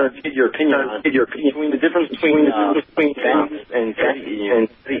to get your opinion on between the difference between banks and credit unions.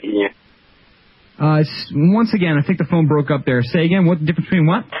 Once again, I think the phone broke up there. Say again, what the difference between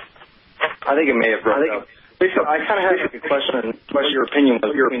what? I think it may have broken up. So I kind of had a question on what your opinion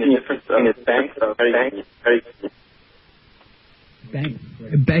was between the difference between the banks and credit unions.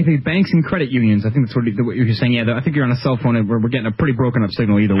 Banks and credit unions. I think that's what you're saying. Yeah, I think you're on a cell phone and we're getting a pretty broken up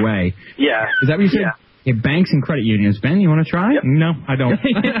signal either way. Yeah. Is that what you said? Yeah, banks and credit unions. Ben, you want to try? Yep. No, I don't.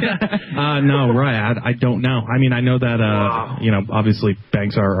 No, right. I don't know. I mean, I know that, obviously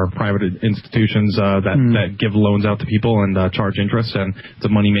banks are private institutions that give loans out to people and charge interest, and it's a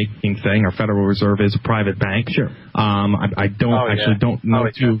money-making thing. Our Federal Reserve is a private bank. Sure. I don't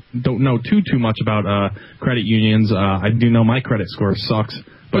know too much about credit unions. I do know my credit score sucks.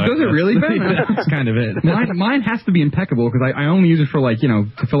 But does it really, Ben? That's kind of it. Mine has to be impeccable because I only use it for,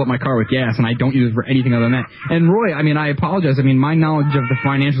 to fill up my car with gas, and I don't use it for anything other than that. And, Roy, I apologize. My knowledge of the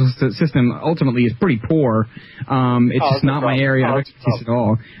financial system ultimately is pretty poor. It's just not my area of expertise at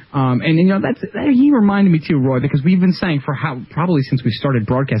all. He reminded me, too, Roy, because we've been saying probably since we started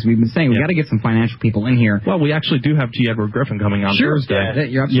broadcasting, we've been saying we got to get some financial people in here. Well, we actually do have G. Edward Griffin coming on Thursday. Yeah,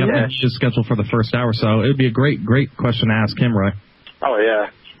 you're absolutely right. He's scheduled for the first hour, so it would be a great question to ask him, Roy. Oh, yeah.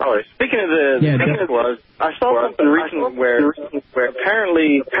 Speaking of the gloves, I saw something recently where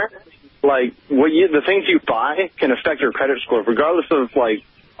apparently the things you buy can affect your credit score, regardless of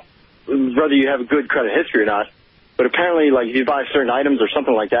whether you have a good credit history or not. But apparently, if you buy certain items or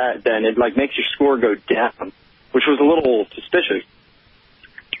something like that, then it makes your score go down, which was a little suspicious.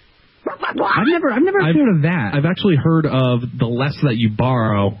 I've never heard of that. I've actually heard of the less that you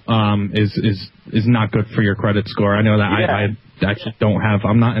borrow is not good for your credit score. I know that. I actually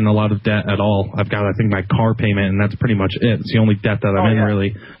I'm not in a lot of debt at all. I've got, I think, my car payment, and that's pretty much it. It's the only debt that I'm in,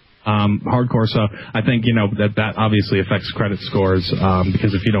 really. Hardcore. So I think, that obviously affects credit scores,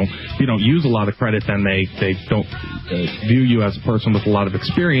 because if you don't use a lot of credit, then they don't view you as a person with a lot of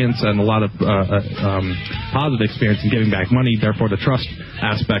experience and a lot of positive experience in giving back money. Therefore, the trust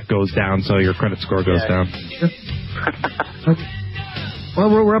aspect goes down, so your credit score goes down. Well,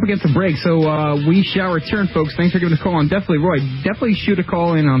 we're up against the break, so we shall return, folks. Thanks for giving us a call on. Roy, definitely shoot a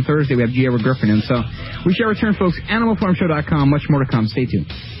call in on Thursday. We have G. Edward Griffin in, so we shall return, folks. AnimalFarmShow.com. Much more to come. Stay tuned.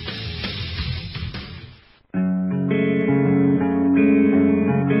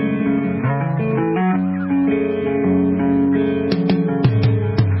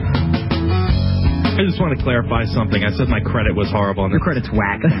 I just want to clarify something. I said my credit was horrible. Your credit's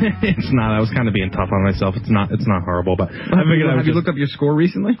whack. It's not. I was kind of being tough on myself. It's not horrible. But I figured have you looked up your score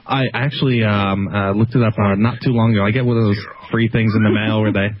recently? I actually looked it up not too long ago. I get one of those free things in the mail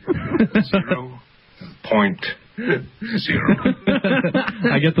where they 0.0.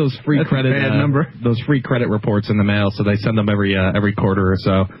 I get those free credit those free credit reports in the mail, so they send them every quarter or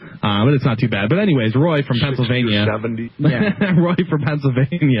so. But it's not too bad. But anyways, Roy from Pennsylvania, Roy from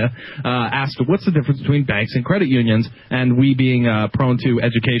Pennsylvania asked, "What's the difference between banks and credit unions?" And we, being prone to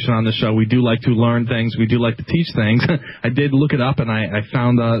education on the show, we do like to learn things. We do like to teach things. I did look it up, and I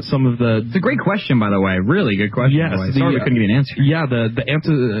found some of the. It's a great question, by the way. Really good question. Yes, sorry we couldn't give you an answer. Yeah, the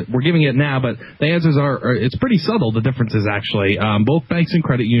answer we're giving it now, but the answers are it's pretty subtle. The differences actually. Both banks and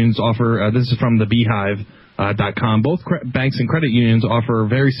credit unions offer. This is from the Beehive. .com. Both banks and credit unions offer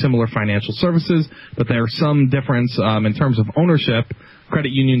very similar financial services, but there are some difference in terms of ownership.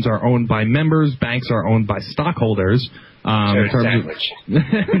 Credit unions are owned by members. Banks are owned by stockholders.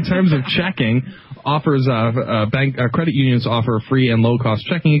 In terms of checking, credit unions offer free and low-cost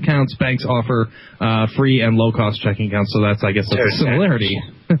checking accounts. Banks offer free and low-cost checking accounts. So that's, I guess, a similarity.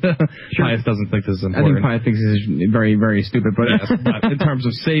 Pius doesn't think this is important. I think Pius thinks this is very, very stupid. But, yes, but in terms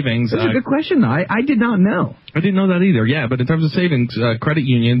of savings... That's a good question, though. I did not know. I didn't know that either, yeah. But in terms of savings, credit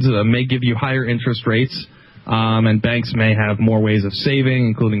unions may give you higher interest rates, and banks may have more ways of saving,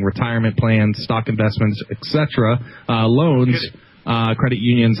 including retirement plans, stock investments, etc. Loans... credit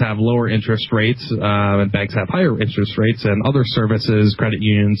unions have lower interest rates, and banks have higher interest rates, and other services, credit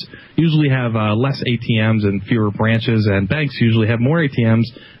unions usually have less ATMs and fewer branches, and banks usually have more ATMs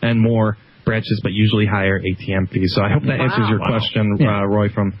and more branches, but usually higher ATM fees. So I hope that answers your question, Roy,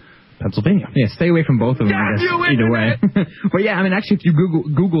 from Pennsylvania. Yeah, stay away from both of them, I guess, either way. But yeah, I mean, actually, if you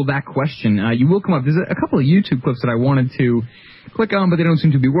Google that question, you will come up. There's a couple of YouTube clips that I wanted to click on, but they don't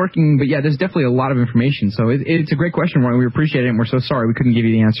seem to be working. But yeah, there's definitely a lot of information. So it's a great question, Roy. We appreciate it, and we're so sorry we couldn't give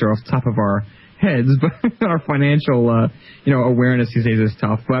you the answer off the top of our heads. But our financial, awareness these days is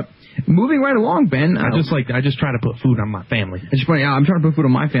tough. But moving right along, Ben. I just try to put food on my family. It's funny. I'm trying to put food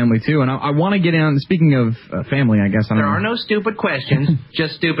on my family too, and I want to get in. Speaking of family, I guess there are no stupid questions,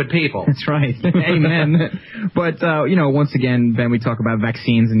 just stupid people. That's right. Amen. But once again, Ben, we talk about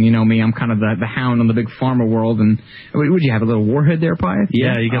vaccines, and you know me, I'm kind of the hound on the big pharma world. And would you have a little warhead there, Pius?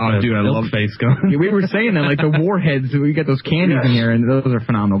 Yeah, you got the milk face going. We were saying that, like the warheads. We get those candies in here, and those are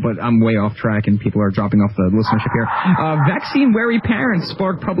phenomenal. But I'm way off track, and people are dropping off the listenership here. Vaccine-wary parents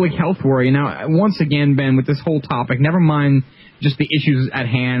spark public health worry. Now, once again, Ben, with this whole topic, never mind just the issues at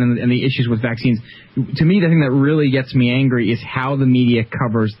hand and the issues with vaccines. To me, the thing that really gets me angry is how the media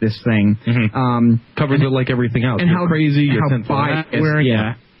covers this thing. Mm-hmm. Covers it like everything else. And how crazy,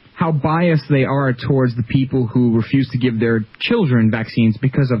 how biased they are towards the people who refuse to give their children vaccines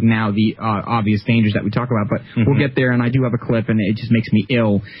because of now the obvious dangers that we talk about. But we'll get there, and I do have a clip, and it just makes me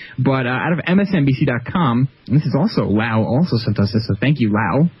ill. But out of MSNBC.com, and this is also Lau also sent us this, so thank you,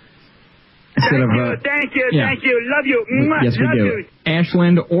 Lau. Thank you, love you. Yes, we do.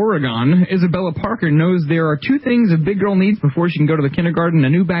 Ashland, Oregon. Isabella Parker knows there are two things a big girl needs before she can go to the kindergarten: a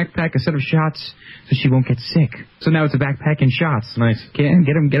new backpack, a set of shots, so she won't get sick. So now it's a backpack and shots. Nice. Okay,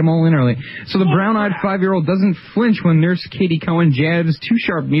 get them all in early. So the brown-eyed 5-year-old doesn't flinch when Nurse Katie Cohen jabs 2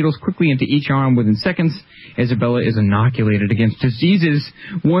 sharp needles quickly into each arm within seconds. Isabella is inoculated against diseases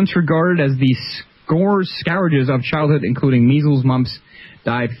once regarded as the scourges of childhood, including measles, mumps,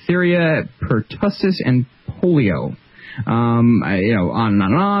 diphtheria, pertussis, and polio. On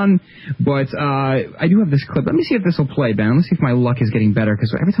and on. But I do have this clip. Let me see if this will play, Ben. Let's see if my luck is getting better,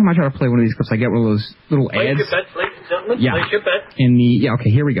 because every time I try to play one of these clips, I get one of those little ads. Ladies and gentlemen, yeah. place your bet. Okay,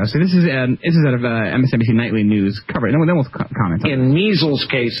 here we go. So this is out of MSNBC Nightly News cover. Then we'll comment. In measles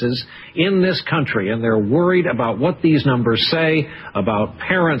cases in this country, and they're worried about what these numbers say about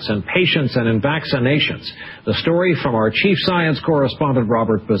parents and patients and in vaccinations. The story from our chief science correspondent,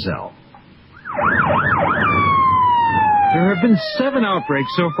 Robert Bazell. There have been 7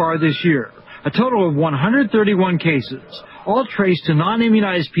 outbreaks so far this year, a total of 131 cases, all traced to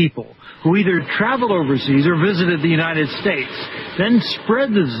non-immunized people who either traveled overseas or visited the United States, then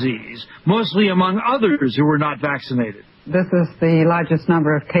spread the disease, mostly among others who were not vaccinated. This is the largest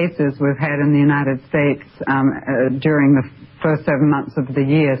number of cases we've had in the United States during the first 7 months of the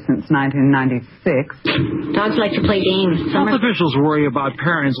year since 1996. Dogs like to play games. Health officials worry about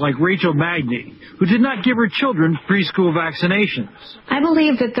parents like Rachel Magny, who did not give her children preschool vaccinations. I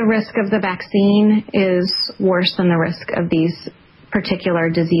believe that the risk of the vaccine is worse than the risk of these particular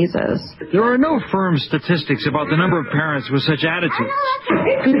diseases. There are no firm statistics about the number of parents with such attitudes.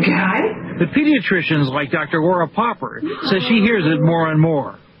 Good guy. But pediatricians like Dr. Laura Popper says she hears it more and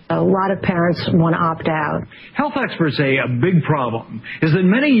more. A lot of parents want to opt out. Health experts say a big problem is that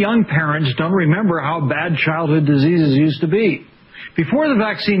many young parents don't remember how bad childhood diseases used to be. Before the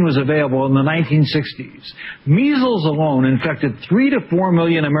vaccine was available in the 1960s, measles alone infected 3 to 4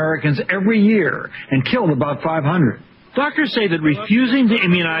 million Americans every year and killed about 500. Doctors say that refusing to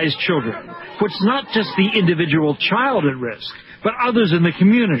immunize children puts not just the individual child at risk, but others in the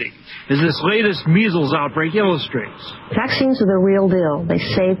community, as this latest measles outbreak illustrates. Vaccines are the real deal. They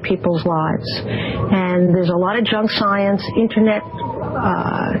save people's lives. And there's a lot of junk science, internet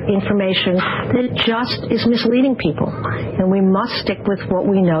information that just is misleading people. And we must stick with what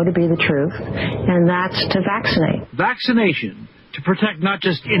we know to be the truth, and that's to vaccinate. Vaccination to protect not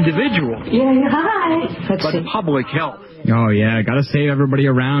just individuals, but public health. Oh, yeah, gotta save everybody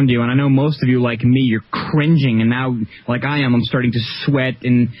around you. And I know most of you, like me, you're cringing, and now, like I am, I'm starting to sweat,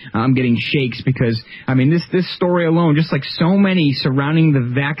 and I'm getting shakes because, I mean, this story alone, just like so many surrounding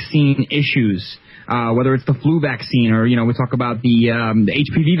the vaccine issues, whether it's the flu vaccine or, we talk about the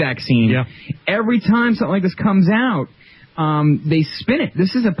HPV vaccine. Yeah. Every time something like this comes out, they spin it.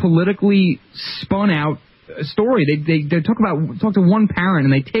 This is a politically spun out story. They talk to one parent,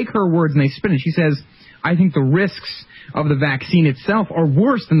 and they take her words and they spin it. She says, I think the risks of the vaccine itself are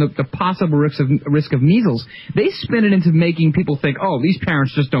worse than the possible risk of measles. They spin it into making people think, oh, these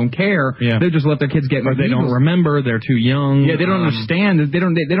parents just don't care. Yeah. They just let their kids get or they measles. Don't remember. They're too young. Yeah, they don't understand. They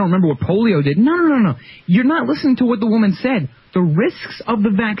don't remember what polio did. No. You're not listening to what the woman said. The risks of the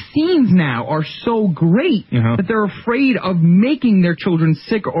vaccines now are so great that they're afraid of making their children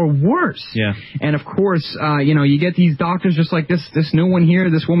sick or worse. Yeah. And, of course, you get these doctors just like this new one here.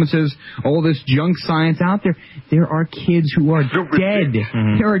 This woman says all this junk science out there. There are kids who are dead.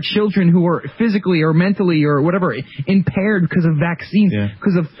 Mm-hmm. There are children who are physically or mentally or whatever impaired because of vaccines. Yeah.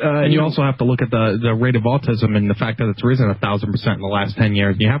 And you also have to look at the rate of autism and the fact that it's risen 1,000% in the last 10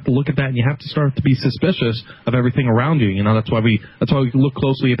 years. You have to look at that, and you have to start to be suspicious of everything around you. That's why we look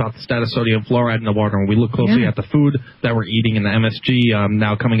closely about the status of sodium fluoride in the water, and we look closely at the food that we're eating in the MSG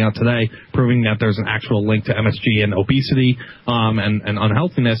now coming out today, proving that there's an actual link to MSG and obesity and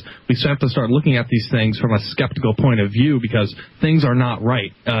unhealthiness. We have to start looking at these things from a skeptical point of view because things are not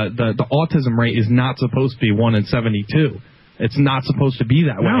right. The autism rate is not supposed to be 1 in 72. It's not supposed to be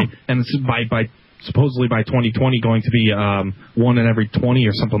that way, and it's supposedly by 2020 going to be 1 in every 20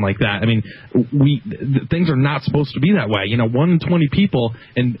 or something like that. I mean, things are not supposed to be that way. 1 in 20 people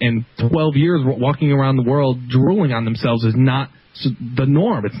in 12 years walking around the world drooling on themselves is not the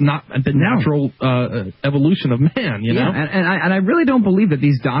norm. It's not the natural evolution of man, you know? And I really don't believe that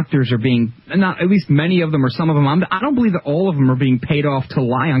these doctors are being, not at least many of them or some of them, I don't believe that all of them are being paid off to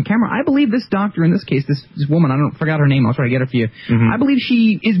lie on camera. I believe this doctor, in this case, this woman, I forgot her name, I'll try to get it for you. Mm-hmm. I believe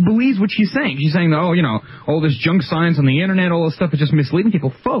she believes what she's saying. She's saying, all this junk science on the internet, all this stuff is just misleading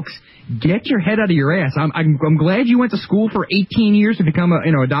people. Folks, get your head out of your ass. I'm glad you went to school for 18 years to become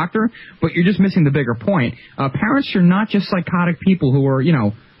a doctor, but you're just missing the bigger point. Parents are not just psychotic people who are,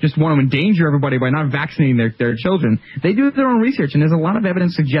 just want to endanger everybody by not vaccinating their children. They do their own research, and there's a lot of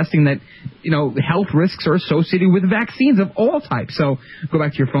evidence suggesting that, health risks are associated with vaccines of all types. So go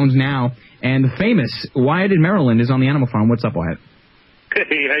back to your phones now. And the famous Wyatt in Maryland is on the Animal Farm. What's up, Wyatt?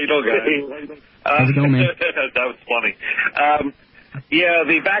 Hey, how you doing, guys? How's it going, man? That was funny.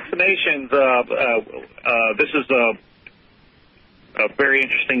 The vaccinations, this is a very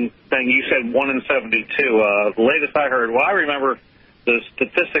interesting thing. You said 1 in 72. The latest I heard, I remember the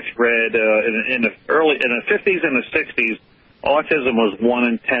statistics read in the 50s and the 60s, autism was 1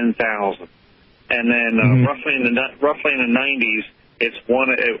 in 10,000, and then roughly in the 90s, it's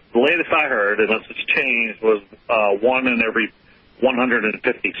the latest I heard, unless it's changed, was 1 in every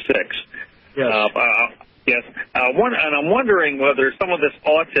 156. Yes. Yes. And I'm wondering whether some of this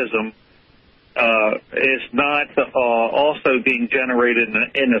autism is not also being generated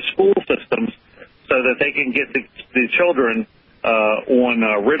in the school systems, so that they can get the children on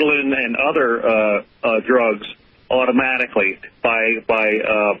Ritalin and other drugs automatically by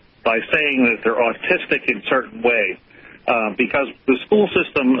saying that they're autistic in certain ways. Because the school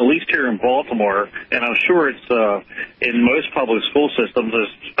system, at least here in Baltimore, and I'm sure it's in most public school systems,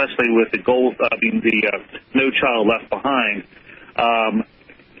 especially with the No Child Left Behind,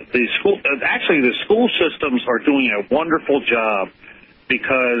 the school systems are doing a wonderful job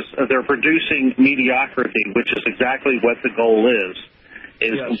because they're producing mediocrity, which is exactly what the goal is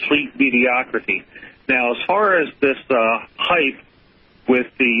complete mediocrity. Now, as far as this hype with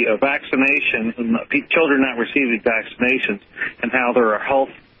the vaccination, children not receiving vaccinations, and how they're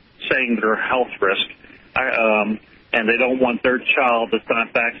saying they're a health risk, and they don't want their child that's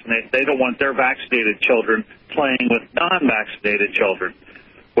not vaccinated, they don't want their vaccinated children playing with non-vaccinated children.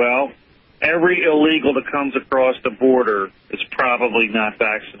 Well, every illegal that comes across the border is probably not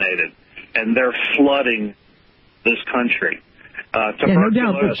vaccinated, and they're flooding this country. No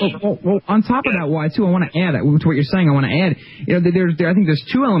doubt. Well, on top of that, Wyatt, too, I want to add to what you're saying. I want to add, I think there's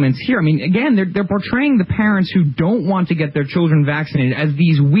two elements here. I mean, again, they're portraying the parents who don't want to get their children vaccinated as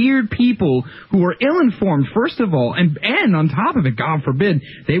these weird people who are ill-informed, first of all, and on top of it, God forbid,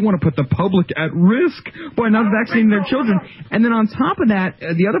 they want to put the public at risk by not vaccinating their children. And then on top of that,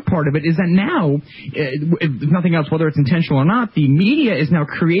 the other part of it is that now, if nothing else, whether it's intentional or not, the media is now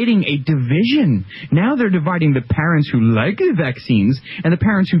creating a division. Now they're dividing the parents who like the vaccine vaccines and the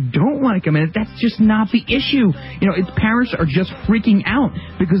parents who don't like them, and that's just not the issue. You know, parents are just freaking out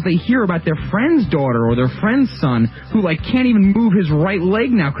because they hear about their friend's daughter or their friend's son who, like, can't even move his right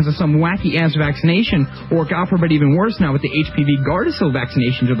leg now because of some wacky-ass vaccination, or, God forbid, even worse now with the HPV Gardasil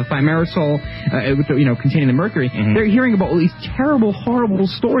vaccinations or the thimerosal, with the, containing the mercury. Mm-hmm. They're hearing about all these terrible, horrible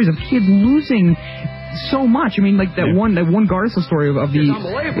stories of kids losing so much. I mean, like that one Gardasil story of the.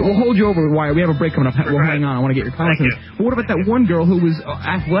 We'll hold you over, Wyatt. We have a break coming up. We'll hang on. I want to get your comments on this. But what about that one girl who was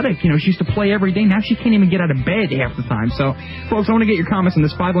athletic? She used to play every day. Now she can't even get out of bed half the time. So, folks, I want to get your comments on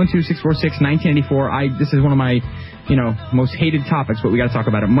this. 512-646-1984. This is one of my, most hated topics, but we got to talk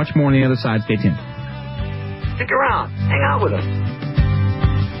about it much more on the other side. Stay tuned. Stick around. Hang out with us.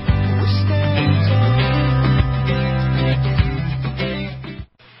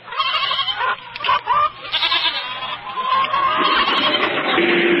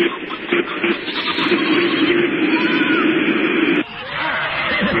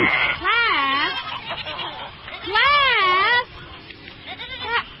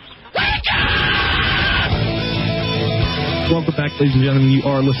 Welcome back, ladies and gentlemen. You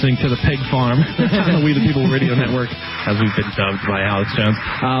are listening to The Pig Farm on the We the People Radio Network, as we've been dubbed by Alex Jones.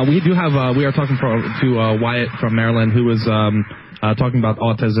 We are talking to Wyatt from Maryland, who was talking about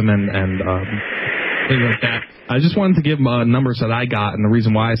autism and things like that. I just wanted to give numbers that I got, and the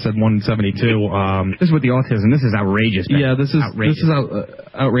reason why I said 172. This is with the autism. This is outrageous, man. Yeah, this is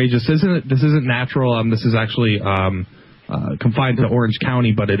outrageous. This isn't natural. This is actually confined to Orange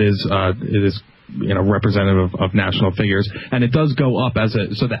County, but it is representative of national figures, and it does go up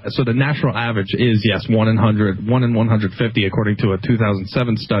so the national average is 1 in 150 according to a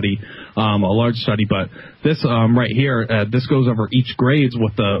 2007 study, a large study. But this right here, this goes over each grades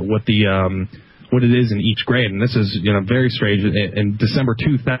what it is in each grade, and this is very strange. In December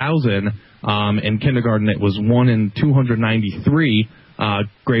 2000, in kindergarten it was 1 in 293.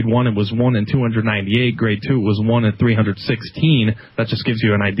 Grade 1, it was 1 in 298. Grade 2, it was 1 in 316. That just gives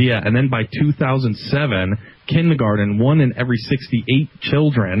you an idea. And then by 2007, kindergarten, 1 in every 68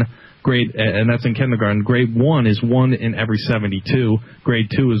 children. And that's in kindergarten. Grade 1 is 1 in every 72. Grade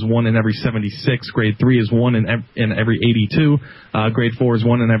 2 is 1 in every 76. Grade 3 is 1 in every 82. Grade 4 is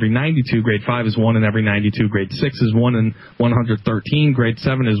 1 in every 92. Grade 5 is 1 in every 92. Grade 6 is 1 in 113. Grade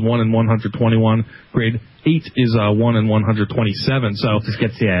 7 is 1 in 121. Grade 8 is 1 in 127. So it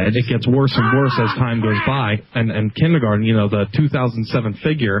gets worse and worse as time goes by. And kindergarten, the 2007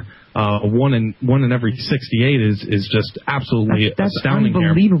 figure, 1 in every 68 is just absolutely astounding. That's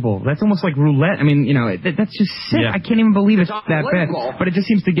unbelievable. Here. That's almost like roulette. I mean, that's just sick. Yeah. I can't even believe it's that bad. But it just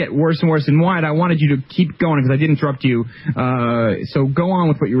seems to get worse and worse. And Wyatt, I wanted you to keep going because I did interrupt you. So go on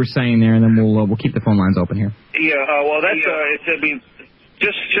with what you were saying there, and then we'll keep the phone lines open here. Yeah. Well, that's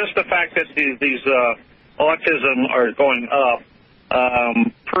just the fact that these autism are going up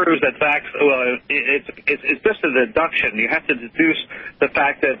proves that it's just a deduction. You have to deduce the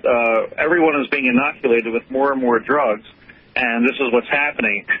fact that everyone is being inoculated with more and more drugs, and this is what's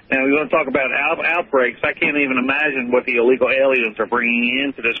happening. Now, we want to talk about outbreaks. I can't even imagine what the illegal aliens are bringing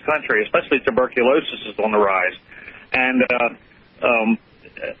into this country, especially tuberculosis is on the rise. And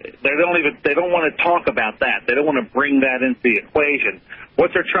they don't want to talk about that. They don't want to bring that into the equation.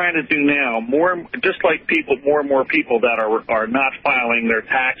 What they're trying to do now, more and more people that are not filing their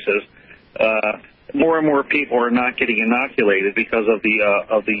taxes, more and more people are not getting inoculated because of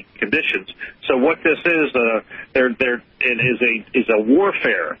the conditions. So what this is, it is a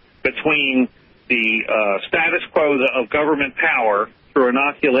warfare between the status quo of government power through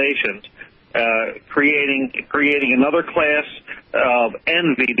inoculations, creating another class of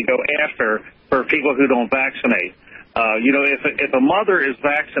envy to go after for people who don't vaccinate. If a mother has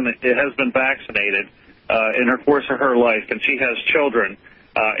been vaccinated in her course of her life, and she has children,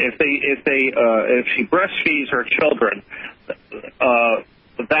 if she breastfeeds her children,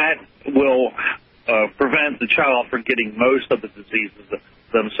 that will prevent the child from getting most of the diseases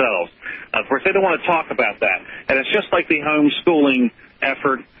themselves. Of course, they don't want to talk about that, and it's just like the homeschooling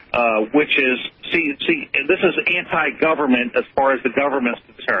effort, which is this is anti-government as far as the government's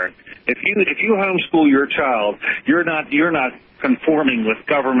concerned. If you homeschool your child, you're not conforming with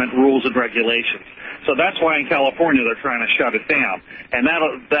government rules and regulations. So that's why in California they're trying to shut it down, and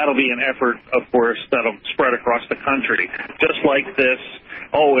that'll be an effort, of course, that'll spread across the country. Just like this,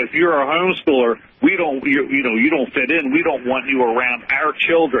 if you're a homeschooler, you don't fit in. We don't want you around our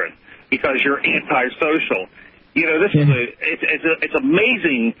children because you're antisocial. You know, this is it's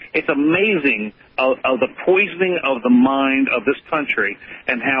amazing. It's amazing of the poisoning of the mind of this country,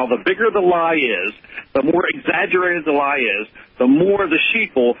 and how the bigger the lie is, the more exaggerated the lie is, the more the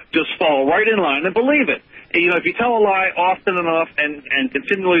sheeple just fall right in line and believe it. You know, if you tell a lie often enough and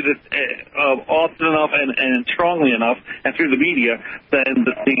continually often enough and strongly enough and through the media, then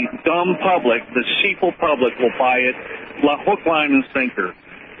the dumb public, the sheeple public, will buy it hook, line, and sinker.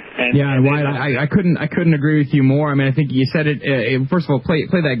 Wyatt, I couldn't agree with you more. I mean, I think you said it. First of all, play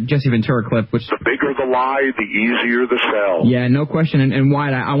that Jesse Ventura clip. Which the bigger the lie, the easier the sell. Yeah, no question. And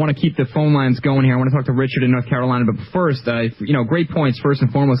Wyatt, I want to keep the phone lines going here. I want to talk to Richard in North Carolina. But first, great points first and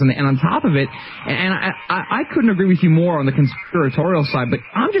foremost. And on top of it, and I couldn't agree with you more on the conspiratorial side. But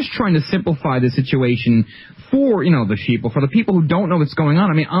I'm just trying to simplify the situation for the sheeple, for the people who don't know what's going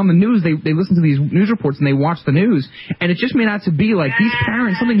on. I mean, on the news, they listen to these news reports and they watch the news, and it just made out to be like these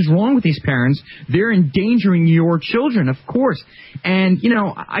parents, something's wrong with these parents. They're endangering your children, of course. And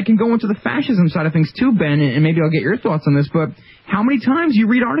I can go into the fascism side of things too, Ben, and maybe I'll get your thoughts on this. But how many times you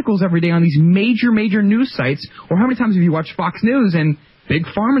read articles every day on these major news sites, or how many times have you watched Fox News and Big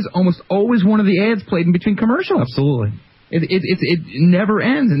Pharma is almost always one of the ads played in between commercials? Absolutely. It never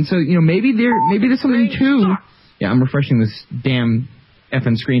ends, and so maybe there's something too. Yeah, I'm refreshing this damn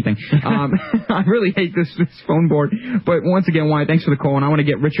effing screen thing. I really hate this phone board, but once again, Wyatt, thanks for the call, and I want to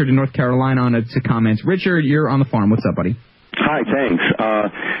get Richard in North Carolina on to comments. Richard, you're on the farm. What's up, buddy? Hi, thanks.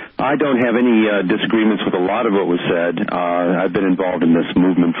 I don't have any disagreements with a lot of what was said. I've been involved in this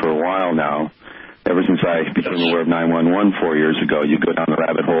movement for a while now. Ever since I became aware of 911 4 years ago, you go down the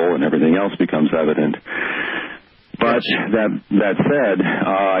rabbit hole and everything else becomes evident. But that said,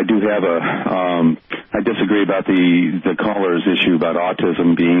 I do have I disagree about the caller's issue about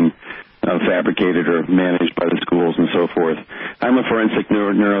autism being fabricated or managed by the schools and so forth. I'm a forensic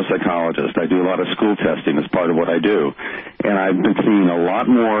neuropsychologist. I do a lot of school testing as part of what I do. And I've been seeing a lot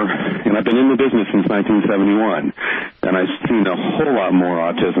more, and I've been in the business since 1971, and I've seen a whole lot more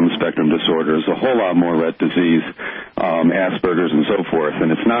autism spectrum disorders, a whole lot more Rett disease, Asperger's and so forth. And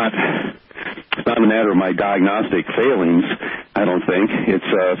it's not a matter of my diagnostic failings, I don't think. It's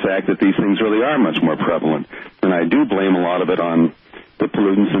a fact that these things really are much more prevalent. And I do blame a lot of it on the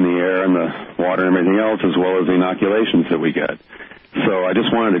pollutants in the air and the water and everything else, as well as the inoculations that we get. So I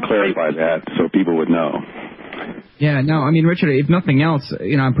just wanted to clarify that so people would know. Yeah, no, I mean, Richard, if nothing else,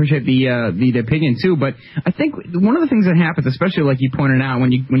 I appreciate the opinion too, but I think one of the things that happens, especially like you pointed out, when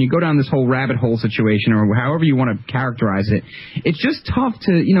you go down this whole rabbit hole situation, or however you want to characterize it, it's just tough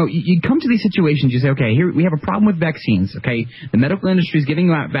to, you come to these situations, you say, okay, here we have a problem with vaccines, okay? The medical industry is giving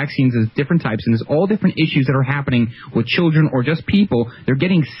out vaccines as different types, and there's all different issues that are happening with children or just people. They're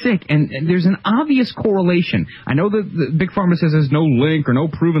getting sick, and there's an obvious correlation. I know that the Big Pharma says there's no link or no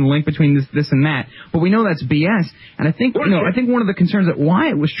proven link between this and that, but we know that's BS. And I think, I think one of the concerns that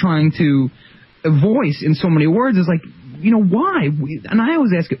Wyatt was trying to voice in so many words is like, why? And I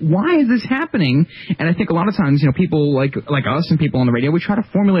always ask, why is this happening? And I think a lot of times, people like us and people on the radio, we try to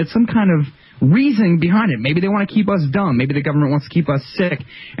formulate some kind of reasoning behind it. Maybe they want to keep us dumb. Maybe the government wants to keep us sick.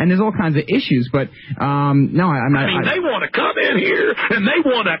 And there's all kinds of issues. But, no, I'm not. I mean, they want to come in here and they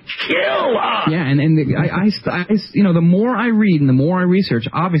want to kill us. Yeah, and the more I read and the more I research,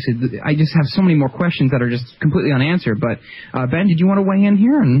 obviously, I just have so many more questions that are just completely unanswered. But, Ben, did you want to weigh in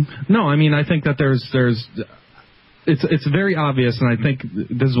here? No, I mean, I think that it's very obvious, and I think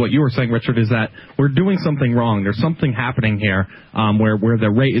this is what you were saying, Richard, is that we're doing something wrong. There's something happening here where the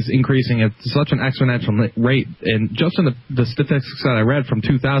rate is increasing at such an exponential rate. And just in the statistics that I read from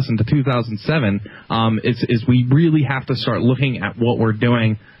 2000 to 2007, is we really have to start looking at what we're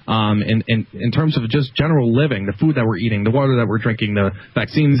doing in terms of just general living, the food that we're eating, the water that we're drinking, the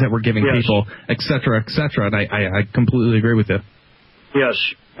vaccines that we're giving people, et cetera, et cetera. And I completely agree with you. Yes.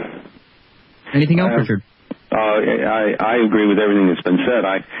 Anything else, Richard? I agree with everything that's been said.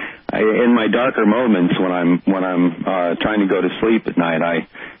 I in my darker moments when I'm trying to go to sleep at night,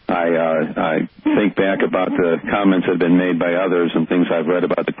 I think back about the comments that have been made by others and things I've read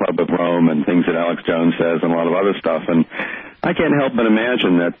about the Club of Rome and things that Alex Jones says and a lot of other stuff, and I can't help but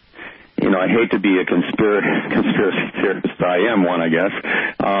imagine that. I hate to be a conspiracy theorist. I am one, I guess,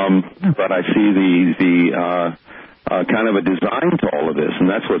 but I see the kind of a design to all of this, and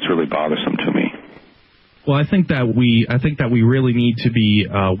that's what's really bothersome to me. Well, I think that we really need to be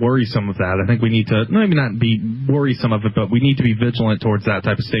worrisome of that. I think we need to maybe not be worrisome of it, but we need to be vigilant towards that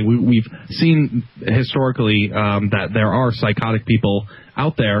type of state. We've seen historically that there are psychotic people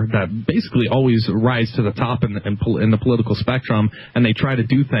out there that basically always rise to the top in the political spectrum, and they try to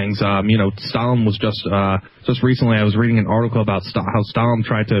do things. Stalin was just recently, I was reading an article about how Stalin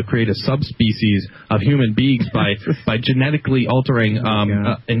tried to create a subspecies of human beings by genetically altering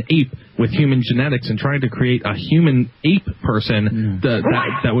an ape with human genetics and trying to create a human ape person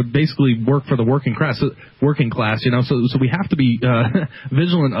that would basically work for the working class. So we have to be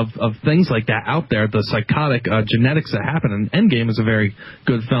vigilant of things like that out there. The psychotic genetics that happen. And Endgame is a very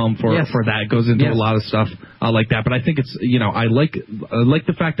good film for that. It goes into a lot of stuff like that. But I think it's I like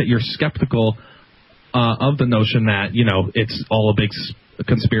the fact that you're skeptical of the notion that it's all a big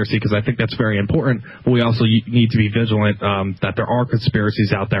conspiracy, because I think that's very important. But we also need to be vigilant that there are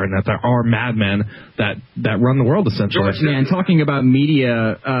conspiracies out there and that there are madmen that run the world, essentially. George, man, talking about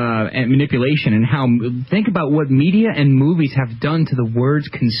media and manipulation and how, think about what media and movies have done to the words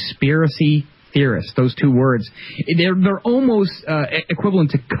conspiracy theorist. Those two words, they're almost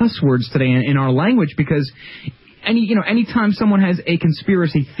equivalent to cuss words today in our language, because anytime someone has a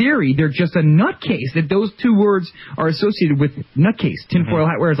conspiracy theory, they're just a nutcase. That those two words are associated with nutcase, tinfoil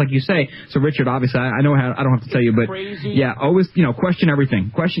hat wearers, like you say. So, Richard, obviously, I don't have to tell you, but yeah, always, question everything.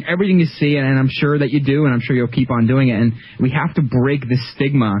 Question everything you see, and I'm sure that you do, and I'm sure you'll keep on doing it. And we have to break the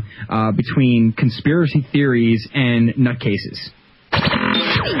stigma between conspiracy theories and nutcases. The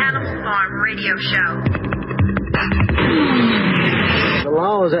Animal Farm Radio Show. The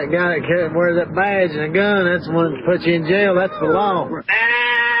law is that guy that wears that badge and a gun. That's the one that puts you in jail. That's the law.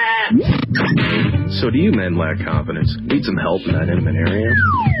 So do you men lack confidence? Need some help in that intimate area?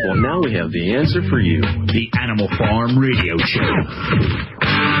 Well, now we have the answer for you. The Animal Farm Radio Show.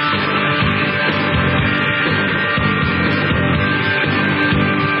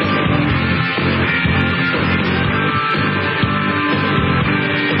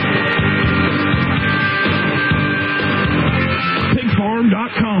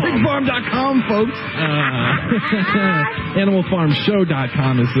 Pigfarm.com, folks.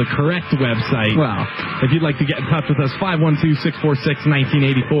 AnimalFarmShow.com is the correct website. Wow. If you'd like to get in touch with us,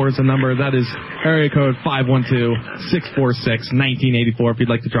 512-646-1984 is the number. That is area code 512-646-1984. If you'd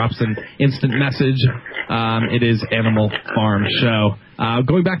like to drop us an instant message, it is Animal Farm Show.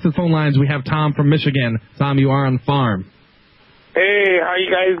 Going back to the phone lines, we have Tom from Michigan. Tom, you are on the farm. Hey, how you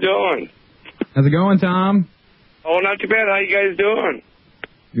guys doing? How's it going, Tom? Oh, not too bad. How you guys doing?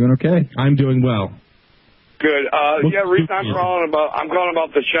 Doing okay. I'm doing well. Good. Reason I'm calling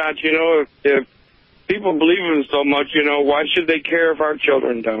about the shots. If people believe in them so much, why should they care if our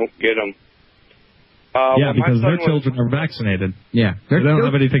children don't get them? Because their children are vaccinated. Yeah. They don't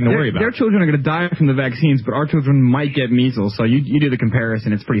have anything to worry about. Their children are going to die from the vaccines, but our children might get measles. So you do the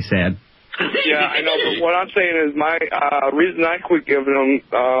comparison. It's pretty sad. Yeah, I know. But what I'm saying is my reason I quit giving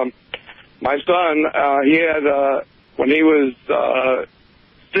them, my son, he had, when he was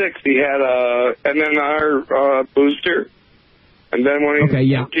 6, he had a MMR booster. And then when he was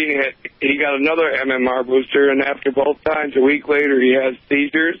 14, he got another MMR booster. And after both times, a week later, he has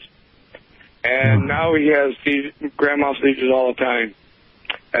seizures. And now he has grandma seizures all the time.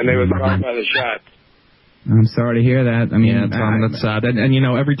 And they were caused by the shots. I'm sorry to hear that. I mean, Tom, that's sad. And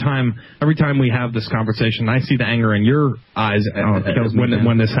every time we have this conversation, I see the anger in your eyes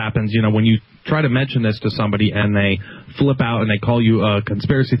when this happens. When you try to mention this to somebody and they flip out and they call you a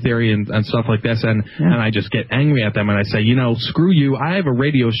conspiracy theory and stuff like this, and I just get angry at them and I say, screw you. I have a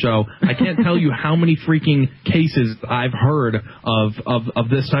radio show. I can't tell you how many freaking cases I've heard of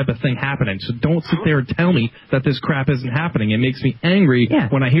this type of thing happening. So don't sit there and tell me that this crap isn't happening. It makes me angry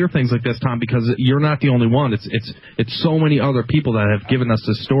when I hear things like this, Tom, because you're not the only one. It's so many other people that have given us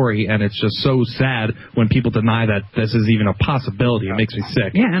this story, and it's just so sad when people deny that this is even a possibility. It makes me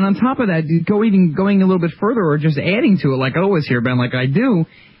sick. Yeah, and on top of that, going a little bit further or just adding to it, like I always hear, Ben, like I do,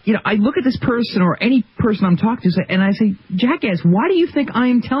 I look at this person or any person I'm talking to and I say, jackass, why do you think I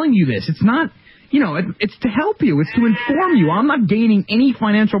am telling you this? It's not, it's to help you. It's to inform you. I'm not gaining any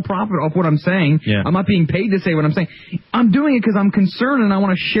financial profit off what I'm saying. Yeah. I'm not being paid to say what I'm saying. I'm doing it because I'm concerned and I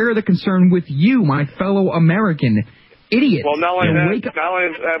want to share the concern with you, my fellow American idiot. Well, not only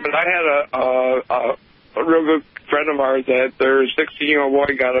that, but I had a real good friend of ours that their 16-year-old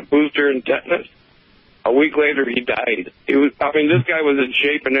boy got a booster in tetanus. A week later, he died. This guy was in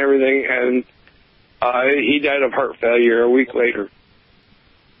shape and everything, and he died of heart failure a week later.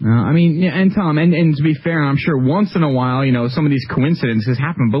 And Tom, and to be fair, I'm sure once in a while, some of these coincidences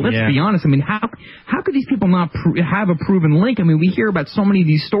happen. But let's be honest. How could these people not have a proven link? We hear about so many of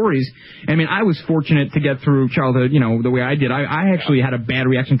these stories. I was fortunate to get through childhood, the way I did. I actually had a bad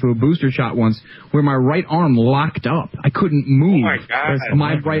reaction to a booster shot once, where my right arm locked up. I couldn't move. Oh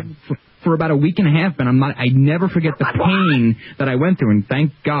my God! for about a week and a half, and I never forget the pain that I went through. And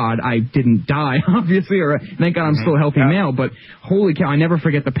thank God I didn't die, obviously, or thank God I'm still a healthy male. But holy cow, I never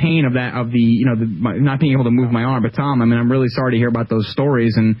forget the pain of that, not being able to move my arm. But Tom, I mean, I'm really sorry to hear about those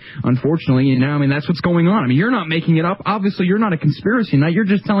stories. And unfortunately, I mean, that's what's going on. I mean, you're not making it up. Obviously, you're not a conspiracy nut. You're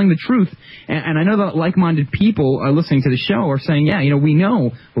just telling the truth. And I know that like-minded people listening to the show are saying, yeah, we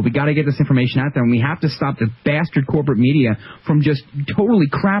know, but we got to get this information out there, and we have to stop the bastard corporate media from just totally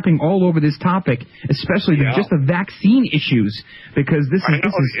crapping all over this topic, especially just the vaccine issues, because this has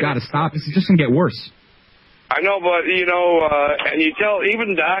got to stop. This is just going to get worse. I know, but, and you tell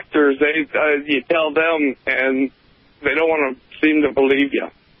even doctors, you tell them, and they don't want to seem to believe you.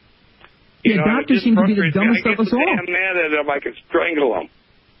 Doctors seem to be the dumbest of us all. I'm mad at them, I could strangle them.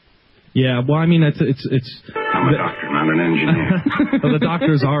 Yeah, well, I mean, it's. I'm a doctor, not an engineer. Well, the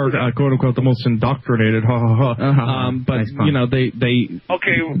doctors are, quote unquote, the most indoctrinated. But nice, they.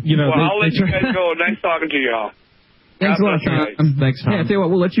 Okay. I'll let you guys go. Nice talking to y'all. Thanks a lot, Tom. Thanks, Tom. Yeah, I tell you what,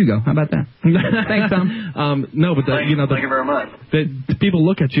 we'll let you go. How about that? Thanks, Tom. No, but thank you very much. The people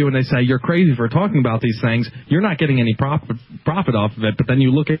look at you and they say you're crazy for talking about these things. You're not getting any profit off of it. But then you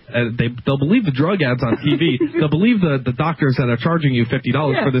look at they'll believe the drug ads on TV. They'll believe the doctors that are charging you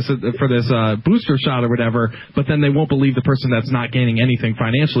 $50 for this booster shot or whatever. But then they won't believe the person that's not gaining anything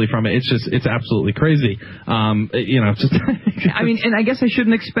financially from it. It's absolutely crazy. Just. I mean, and I guess I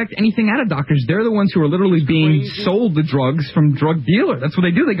shouldn't expect anything out of doctors. They're the ones who are literally being sold the drugs from drug dealers. That's what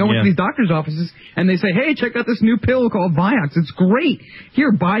they do. They go into these doctors' offices and they say, "Hey, check out this new pill called Vioxx. It's great.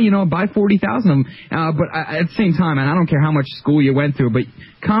 Here, buy 40,000 of them." But at the same time, and I don't care how much school you went through, but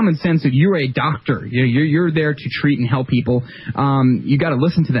common sense that you're a doctor. You're there to treat and help people. You got to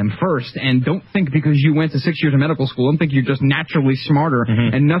listen to them first, and don't think because you went to 6 years of medical school, don't think you're just naturally smarter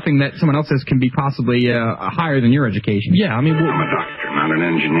and nothing that someone else says can be possibly higher than your education. Yeah, I mean, I'm a doctor, not an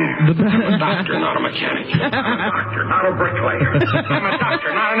engineer. I'm a doctor, not a mechanic. I'm a doctor, not a bricklayer. I'm a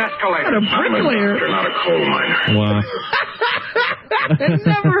doctor, not an escalator. Not a bricklayer. I'm a doctor, not a coal miner. Wow. I've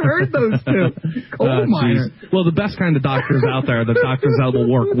never heard those two. Coal miner. Well, the best kind of doctors out there are the doctors that will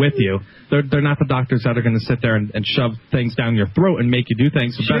work with you. They're not the doctors that are going to sit there and shove things down your throat and make you do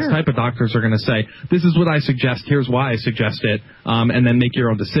things. The best type of doctors are going to say, "This is what I suggest. Here's why I suggest it," and then make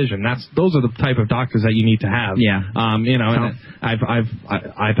your own decision. Those are the type of doctors that you need to have. Yeah. And I've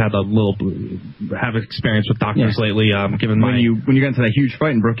had have experience with doctors lately. Given when you got into that huge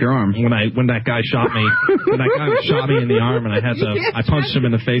fight and broke your arm. When that guy shot me, shot me in the arm, and I punched him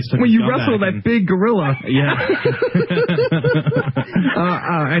in the face. When you wrestled that big gorilla. Yeah.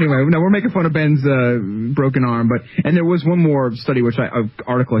 Anyway, no, we're making fun of Ben's broken arm, and there was one more study,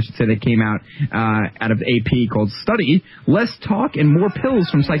 article I should say, that came out of AP called "Study: Less Talk and More Pills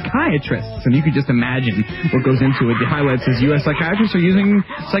from Psychiatrists." And you could just imagine what goes into it. The highlight says U.S. psychiatrists are using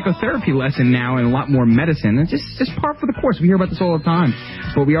psychotherapy less now and a lot more medicine. It's just par for the course. We hear about this all the time.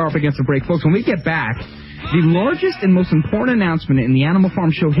 But we are up against a break, folks. When we get back, the largest and most important announcement in the Animal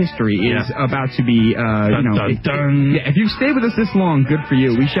Farm show history is about to be, if you've stayed with us this long, good for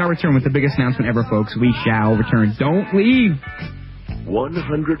you. We shall return with the biggest announcement ever, folks. We shall return. Don't leave.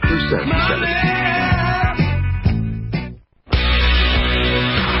 100%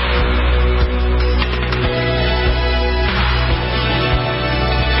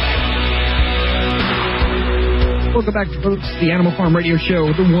 Welcome back, folks. The Animal Farm Radio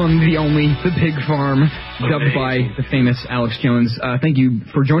Show, the one, the only, the Pig Farm, dubbed by the famous Alex Jones. Thank you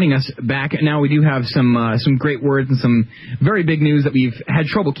for joining us back. Now we do have some great words and some very big news that we've had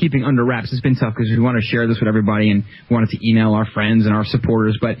trouble keeping under wraps. It's been tough because we want to share this with everybody and we wanted to email our friends and our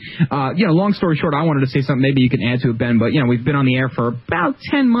supporters. But, long story short, I wanted to say something. Maybe you can add to it, Ben. But, we've been on the air for about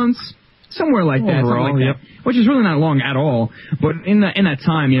 10 months. Somewhere like that, which is really not long at all. But in that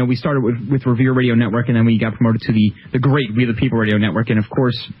time, we started with Revere Radio Network, and then we got promoted to the great We the People Radio Network. And of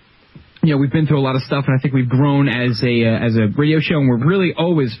course, we've been through a lot of stuff, and I think we've grown as a radio show. And we're really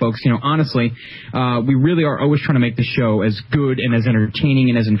always, folks, honestly, we really are always trying to make the show as good and as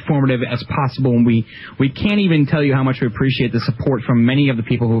entertaining and as informative as possible. And we can't even tell you how much we appreciate the support from many of the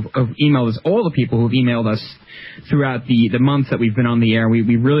people who've emailed us, all the people who've emailed us throughout the months that we've been on the air.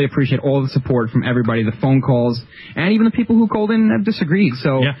 We really appreciate all the support from everybody, the phone calls, and even the people who called in and have disagreed.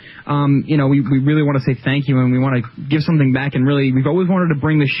 So, we really want to say thank you, and we want to give something back. And really, we've always wanted to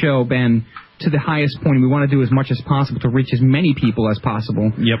bring the show, Ben, to the highest point. We want to do as much as possible to reach as many people as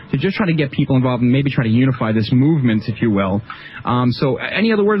possible. To just try to get people involved and maybe try to unify this movement, if you will. So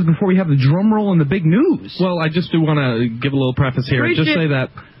any other words before we have the drum roll and the big news? Well, I just do want to give a little preface here. Say that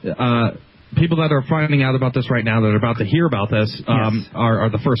people that are finding out about this right now, that are about to hear about this, are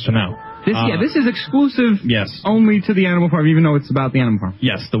the first to know. This is exclusive. Yes. Only to the Animal Farm, even though it's about the Animal Farm.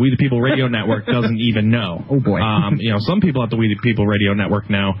 Yes, the We the People Radio Network doesn't even know. Oh boy. Some people at the We the People Radio Network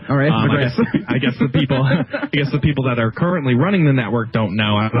know. All right. I guess the people that are currently running the network don't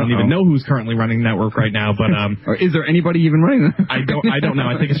know. I don't even know who's currently running the network right now. But or is there anybody even running it? I don't know.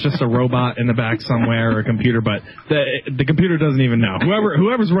 I think it's just a robot in the back somewhere or a computer. But the computer doesn't even know.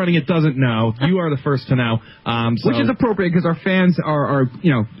 Whoever's running it doesn't know. You are the first to know. Which is appropriate because our fans are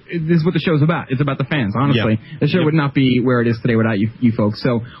this is what the show's about. It's about the fans, honestly. Yep. The show would not be where it is today without you folks.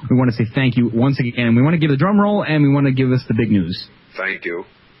 So we want to say thank you once again. We want to give the drum roll, and we want to give us the big news. Thank you.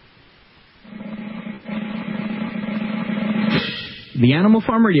 The Animal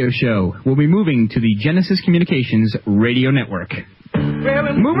Farm Radio Show will be moving to the Genesis Communications Radio Network.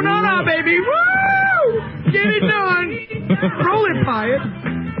 Moving on now, baby. Woo! Get it done. Roll it, Pyatt.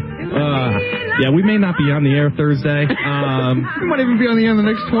 We may not be on the air Thursday. We might even be on the air in the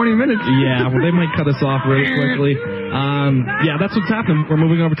next 20 minutes. Yeah, they might cut us off really quickly. That's what's happening. We're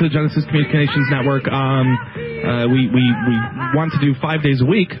moving over to the Genesis Communications Network. We want to do 5 days a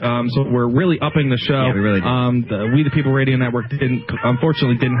week, so we're really upping the show. Yeah, we really do. The We the People Radio Network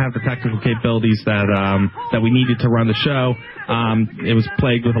unfortunately didn't have the technical capabilities that we needed to run the show. It was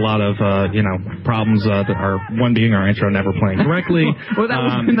plagued with a lot of problems. One being our intro never playing correctly. Well,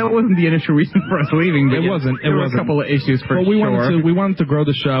 that wasn't the initial reason for us leaving. It wasn't. There were a couple of issues for we wanted to grow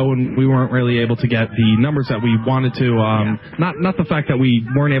the show, and we weren't really able to get the numbers that we wanted to. Not the fact that we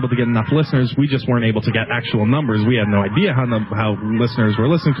weren't able to get enough listeners. We just weren't able to get actual numbers. We had no idea how listeners were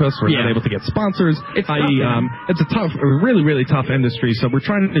listening to us. We're not able to get sponsors. It's a really, really tough industry. So we're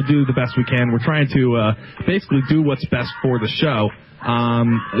trying to do the best we can. We're trying to basically do what's best for the show.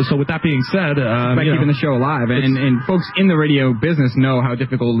 So with that being said, by keeping the show alive, and folks in the radio business know how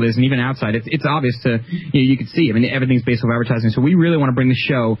difficult it is, and even outside, it's obvious to you can see. I mean, everything's based on advertising. So we really want to bring the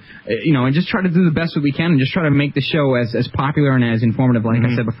show, and just try to do the best that we can, and just try to make the show as popular and as informative, like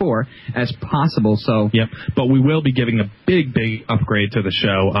I said before, as possible. So but we will be giving a big upgrade to the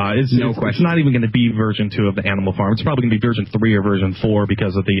show. No question. It's not even going to be version 2 of the Animal Farm. It's probably going to be version 3 or version 4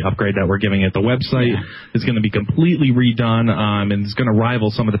 because of the upgrade that we're giving it. The website is going to be completely redone, and it's going to rival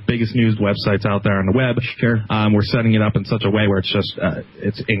some of the biggest news websites out there on the web. Sure. We're setting it up in such a way where it's just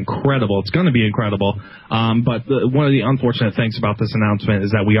it's incredible. It's going to be incredible. But one of the unfortunate things about this announcement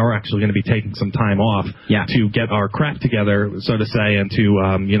is that we are actually going to be taking some time off to get our crap together, so to say, and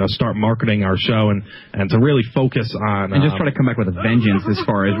to start marketing our show and to really focus on and just try to come back with a vengeance as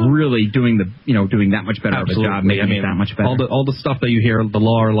far as really doing that much better of a job, making it that much better. All the stuff that you hear, the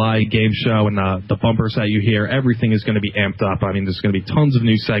Law or Lie game show and the bumpers that you hear, everything is going to be amped up. I mean, there's going to be tons of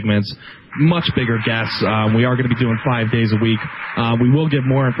new segments, much bigger guests. We are going to be doing 5 days a week. We will give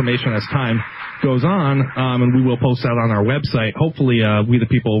more information as time goes on, and we will post that on our website. Hopefully, We the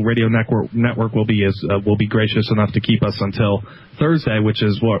People Radio Network will be gracious enough to keep us until Thursday, which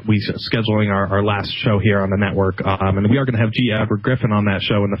is what we're scheduling our last show here on the network. And we are going to have G. Edward Griffin on that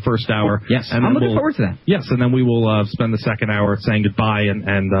show in the first hour. Yes, and I'm looking forward to that. Yes, and then we will spend the second hour saying goodbye and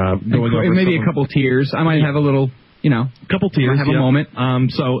going over maybe a couple tears. I might have a little. Couple tears. Have a moment.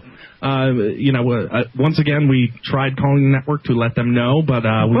 Once again, we tried calling the network to let them know, but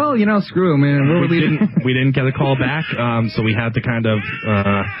screw them, man. We didn't get a call back, so we had to kind of,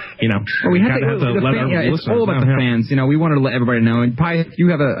 we had to let our listeners know. It's all about the fans. We wanted to let everybody know. And Pi, you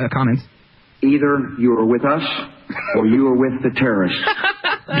have a comment. Either you are with us or you are with the terrorists.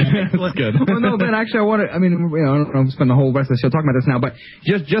 That's good. Well, no, Ben, actually, I don't want to spend the whole rest of the show talking about this now, but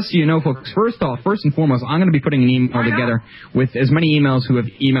just so you know, folks, first and foremost, I'm going to be putting an email together with as many emails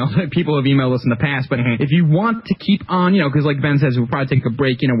people have emailed us in the past, but if you want to keep on, because like Ben says, we'll probably take a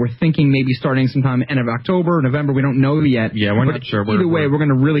break, we're thinking maybe starting sometime end of October, November, we don't know yet. Yeah, we're not sure. Either way, we're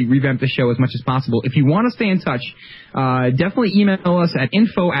going to really revamp the show as much as possible. If you want to stay in touch, definitely email us at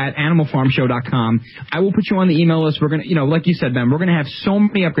info@animalfarmshow.com. I will put you on the email list. We're going to, like you said, Ben, we're going to have so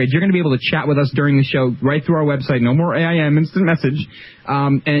many upgrades. You're going to be able to chat with us during the show right through our website. No more AIM, instant message.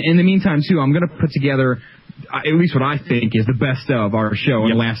 And in the meantime, too, I'm going to put together at least what I think is the best of our show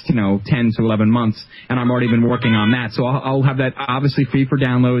in the last, 10 to 11 months, and I've already been working on that. So I'll have that obviously free for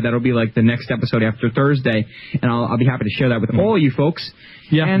download. That'll be like the next episode after Thursday, and I'll be happy to share that with all you folks.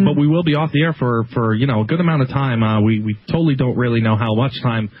 Yeah, but we will be off the air for a good amount of time. We totally don't really know how much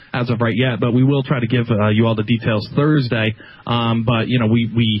time as of right yet, but we will try to give you all the details Thursday. But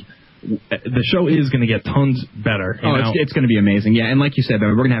the show is going to get tons better. It's going to be amazing. Yeah, and like you said,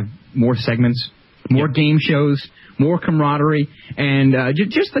 we're going to have more segments, more game shows. more camaraderie, and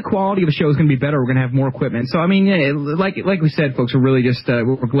just the quality of the show is going to be better. We're going to have more equipment. So, I mean, like we said, folks, we're really just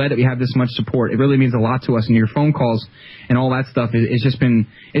we're glad that we have this much support. It really means a lot to us, and your phone calls and all that stuff it's been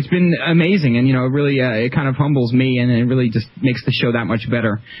amazing, and, you know, it really it kind of humbles me, and it really just makes the show that much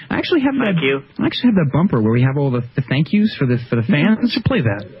better. I actually have that bumper where we have all the thank yous for the fans. Let's just play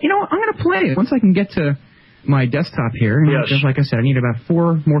that. You know, I'm going to play it once I can get to my desktop here. Yes. Just like I said, I need about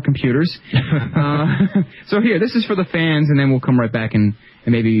 4 more computers. So here, this is for the fans, and then we'll come right back and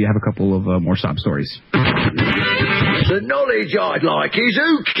maybe have a couple of more sob stories. The knowledge I'd like is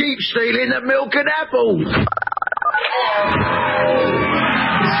who keeps stealing the milk and apples?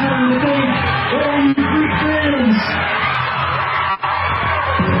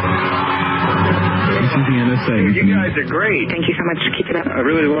 You guys are great. Thank you so much. Keep it up. I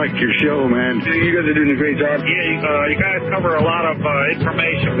really like your show, man. You guys are doing a great job. Yeah, you guys cover a lot of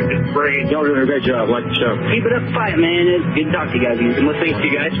information, which is great. Y'all are doing a great job. I like the show. Keep it up, fight, man. It's good to talk to you guys. We've been listening to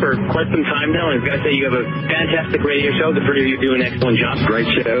you guys for quite some time now, and I've got to say you have a fantastic radio show. The three of you do an excellent job. Great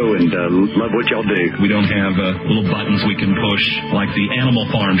show, and love what y'all do. We don't have little buttons we can push like the Animal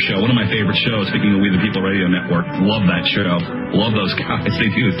Farm show. One of my favorite shows, speaking of We the People Radio Network. Love that show. Love those guys.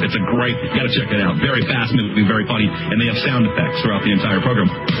 They do. It's a great, you got to check it out. Very fast moving, very funny, and they have sound effects throughout the entire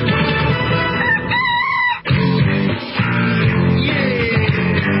program.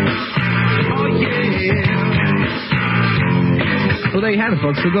 Well, there you have it,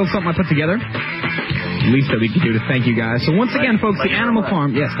 folks. So that's something I put together. Least that we could do to thank you guys. So once again, folks, the Animal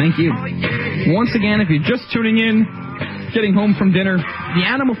Farm. Yes, thank you. Once again, if you're just tuning in, getting home from dinner, the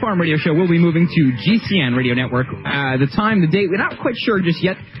Animal Farm Radio Show will be moving to GCN Radio Network. The time, the date, we're not quite sure just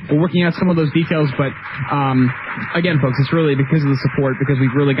yet. We're working out some of those details, but again, folks, it's really because of the support, because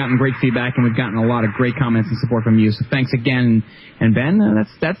we've really gotten great feedback, and we've gotten a lot of great comments and support from you. So thanks again. And Ben,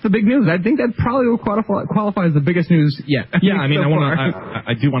 that's the big news. I think that probably will qualify as the biggest news yet. Yeah, I mean,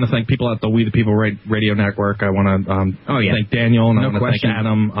 I do want to thank people at the We the People Radio Network. I want to thank Daniel, and I want to thank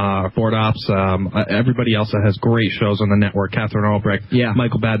Adam, Ford Ops, everybody else that has great shows on the network. Catherine Albrecht,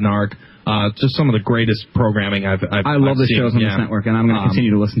 Michael Badnark. Just some of the greatest programming I love the shows on this network, and I'm going to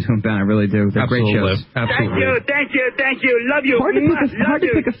continue to listen to them, Ben. I really do. They're great shows. Absolutely. Thank you. Love you. Hard to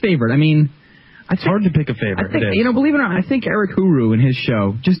pick a favorite. I mean, it's hard to pick a favorite. I think, you know, believe it or not, I think Eric Huru and his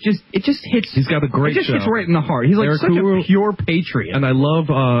show just hits. He's got a great show. It just hits right in the heart. He's like such a pure patriot. And I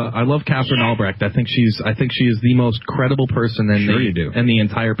love Catherine Albrecht. I think she is the most credible person in the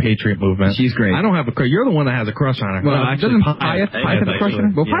entire patriot movement. She's great. I don't have a. You're the one that has a crush on her. Well, doesn't Pyeth have a crush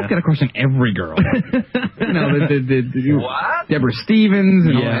on her? Well, Pyeth's got a crush on every girl. You know, what? Deborah Stevens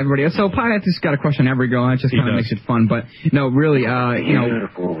and everybody else. So Pyeth just got a crush on every girl, and it just kind of makes it fun. But no, really, you know,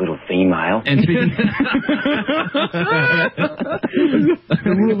 beautiful little female. And speaking the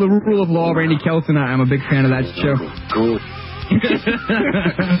rule of law, Randy Kelson, I'm a big fan of that show. Cool. I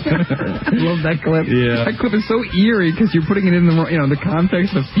love that clip. Yeah. That clip is so eerie because you're putting it in the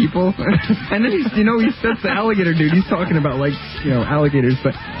context of people. And then he sets the alligator dude. He's talking about alligators.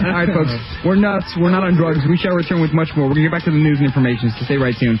 But all right, folks, we're nuts. We're not on drugs. We shall return with much more. We're gonna get back to the news and information. So stay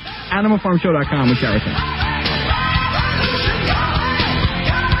right tuned. AnimalFarmShow.com. We shall return.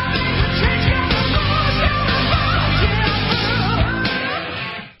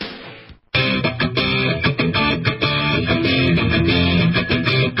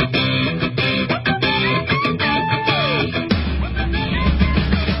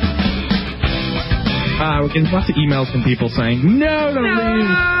 We're getting lots of emails from people saying, no, don't leave.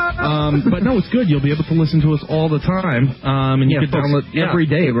 But no, it's good. You'll be able to listen to us all the time. And you can download every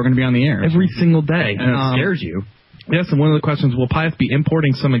day. We're going to be on the air. Every single day. And it scares you. Yes, and one of the questions, will Pyeth be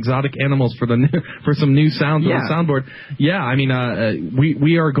importing some exotic animals for some new sounds on the soundboard? Yeah, I mean,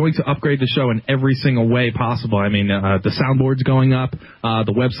 we are going to upgrade the show in every single way possible. I mean, the soundboard's going up,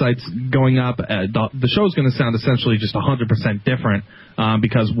 the website's going up. The show's going to sound essentially just 100% different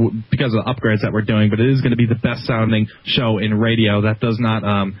because of the upgrades that we're doing. But it is going to be the best sounding show in radio. That does not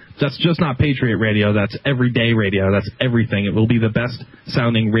that's just not Patriot Radio. That's everyday radio. That's everything. It will be the best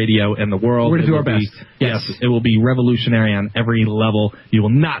sounding radio in the world. We're going to do our best. Yes, it will be revolutionary on every level. You will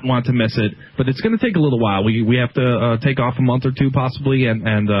not want to miss it, but it's going to take a little while. We have to take off a month or two possibly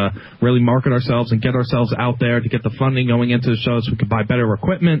and really market ourselves and get ourselves out there to get the funding going into the show so we can buy better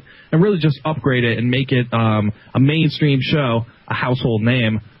equipment and really just upgrade it and make it a mainstream show. a household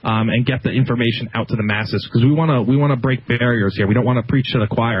name, and get the information out to the masses, because we want to break barriers here. We don't want to preach to the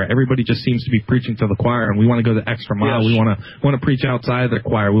choir. Everybody just seems to be preaching to the choir, and we want to go the extra mile. Yes. We want to preach outside of the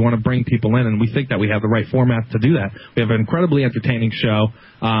choir. We want to bring people in, and we think that we have the right format to do that. We have an incredibly entertaining show,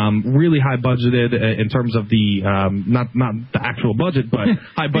 really high budgeted in terms of the not the actual budget, but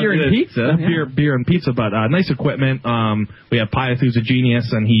high budgeted beer and pizza, beer and pizza, but nice equipment. We have Pyeth, who's a genius,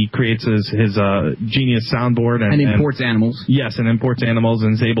 and he creates his genius soundboard and imports animals. Yes, and imports animals,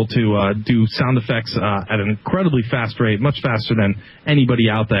 and is able to do sound effects at an incredibly fast rate, much faster than anybody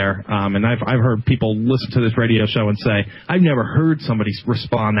out there. And I've heard people listen to this radio show and say, I've never heard somebody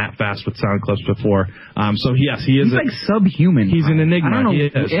respond that fast with sound clips before. So yes, he is. He's like subhuman. He's an enigma. I don't know. He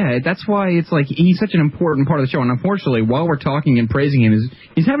is. Yeah, that's why it's like he's such an important part of the show. And unfortunately, while we're talking and praising him,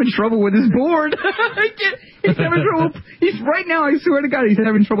 he's having trouble with his board. He's having trouble. He's right now. I swear to God, he's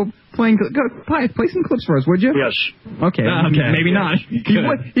having trouble playing. Go, Pyeth, play some clips for us, would you? Yes. Okay. Maybe not.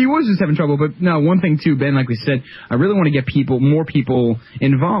 He was just having trouble. But no, one thing too, Ben. Like we said, I really want to get more people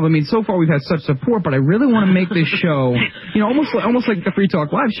involved. I mean, so far we've had such support, but I really want to make this show, almost like the Free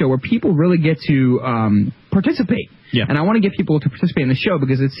Talk Live show, where people really get to participate. Yeah. And I want to get people to participate in the show,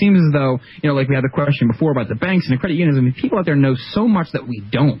 because it seems as though, like we had the question before about the banks and the credit unions. I mean, people out there know so much that we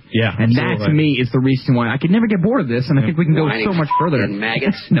don't. Yeah. And that, to me, is the reason why I could never get bored of this, and I think we can go so much further.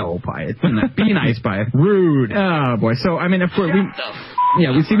 Maggots. No, Pyeth. Be nice, Pyeth. Rude. Oh, boy. So, I mean, of course,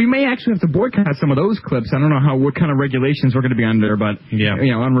 we may actually have to boycott some of those clips. I don't know what kind of regulations we're going to be under, but,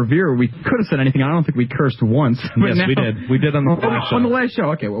 on Revere, we could have said anything. I don't think we cursed once. Yes, we did. We did on the last show. On the last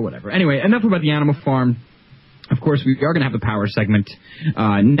show. Okay, well, whatever. Anyway, enough about the Animal Farm. Of course, we are going to have the power segment.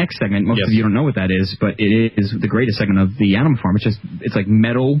 Next segment, most of you don't know what that is, but it is the greatest segment of the Animal Farm. It's like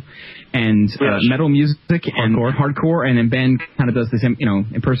metal and metal music and hardcore, and then Ben kind of does this,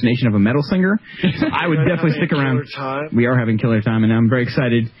 impersonation of a metal singer. So I would definitely stick around. We are having killer time, and I'm very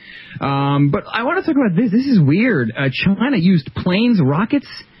excited. But I want to talk about this. This is weird. China used planes, rockets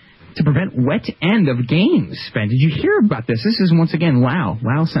to prevent wet end of games. Ben, did you hear about this? This is once again Lau.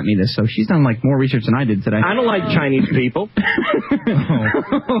 Lau sent me this, so she's done more research than I did today. I don't like Chinese people. I've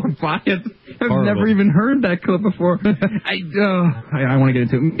never even heard that clip before. I want to get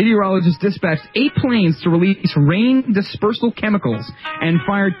into it. Meteorologists dispatched 8 planes to release rain dispersal chemicals and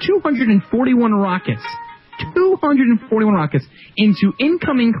fired 241 rockets. 241 rockets into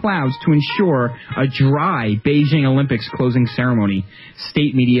incoming clouds to ensure a dry Beijing Olympics closing ceremony,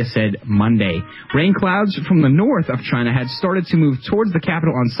 state media said Monday. Rain clouds from the north of China had started to move towards the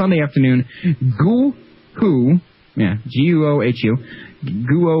capital on Sunday afternoon. Guohu, G-U-O-H-U,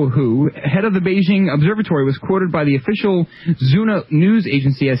 Guohu, head of the Beijing Observatory, was quoted by the official Xinhua news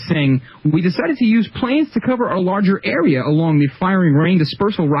agency as saying, "We decided to use planes to cover a larger area along the firing rain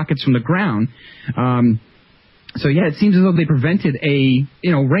dispersal rockets from the ground." So, it seems as though they prevented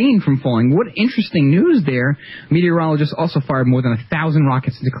rain from falling. What interesting news there. Meteorologists also fired more than 1,000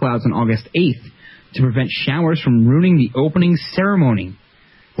 rockets into clouds on August 8th to prevent showers from ruining the opening ceremony.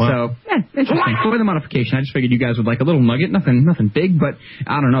 Wow. So, interesting. With a modification. I just figured you guys would like a little nugget. Nothing big, but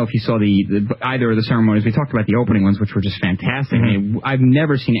I don't know if you saw either of the ceremonies. We talked about the opening ones, which were just fantastic. Mm-hmm. I mean, I've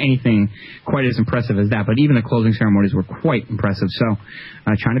never seen anything quite as impressive as that, but even the closing ceremonies were quite impressive. So,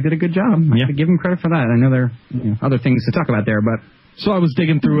 China did a good job. I have to give them credit for that. I know there are other things to talk about there, but... So I was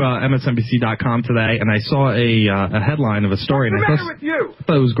digging through MSNBC.com today, and I saw a headline of a story, and I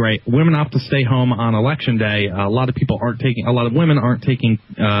thought it was great. Women opt to stay home on Election Day. A lot of women aren't taking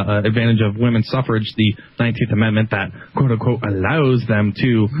advantage of women's suffrage, the 19th Amendment that quote unquote allows them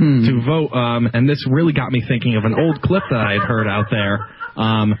to vote. And this really got me thinking of an old clip that I had heard out there.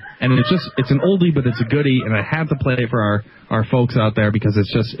 And it's an oldie, but it's a goodie, and I had to play it for our folks out there because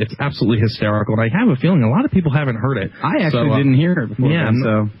it's absolutely hysterical. And I have a feeling a lot of people haven't heard it. I actually didn't hear it before. Yeah,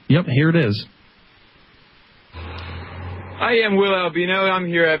 yep, here it is. I am Will Albino. I'm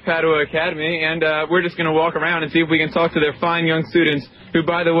here at Padua Academy, and we're just going to walk around and see if we can talk to their fine young students, who,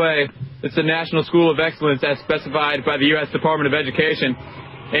 by the way, it's the National School of Excellence as specified by the U.S. Department of Education.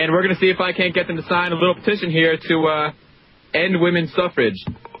 And we're going to see if I can't get them to sign a little petition here to end women's suffrage.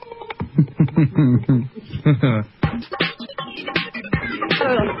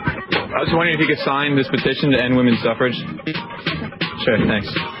 I was wondering if you could sign this petition to end women's suffrage. Sure, thanks.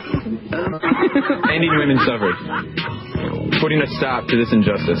 Ending women's suffrage. Putting a stop to this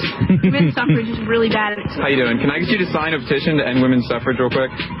injustice. Women's suffrage is really bad. How you doing? Can I get you to sign a petition to end women's suffrage real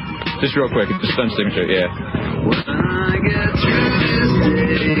quick? Just real quick. Just on signature, yeah.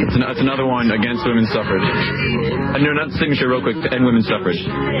 It's another one against women's suffrage. No, not signature real quick, to end women's suffrage.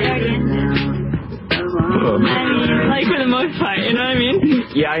 Like, for the most part, you know what I mean?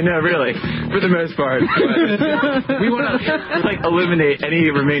 Yeah, I know, really. For the most part. But we want to, like, eliminate any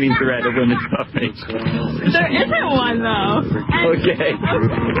remaining threat of women's suffrage. There isn't one, though. Okay.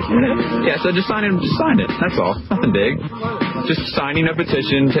 Yeah, so just sign it. That's all. Nothing big. Just signing a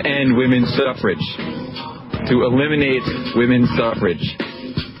petition to end women's suffrage. To eliminate women's suffrage.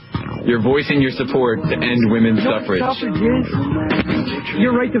 You're voicing your support to end women's suffrage.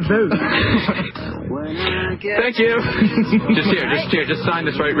 Your right to vote. Thank you. Just sign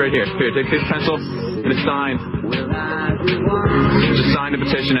this right here. Here, take this pencil and a sign. Just sign the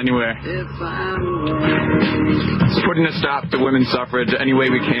petition anywhere. It's putting a stop to women's suffrage any way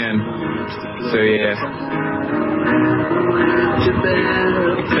we can. So yeah.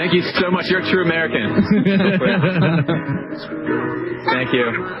 Thank you so much. You're a true American. Thank you.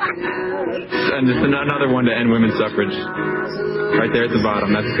 And just another one to end women's suffrage. Right there at the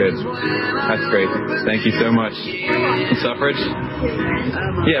bottom. That's good. That's great. Thank you so much. Suffrage?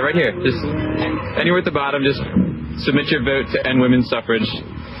 Yeah, right here. Just anywhere at the bottom. Just submit your vote to end women's suffrage.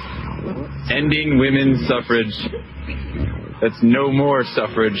 Ending women's suffrage. That's no more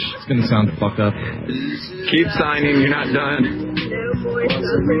suffrage. It's going to sound fucked up. Keep signing. You're not done.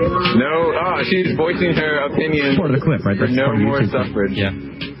 No. Oh, she's voicing her opinion. That's part of the clip, right? That's no more suffrage. Yeah.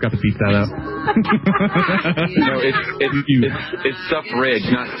 Got to beat that up. No, it's suffrage,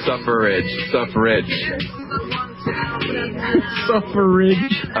 not suffrage. Suffrage.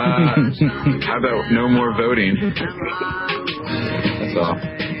 Suffrage. How about no more voting? That's all.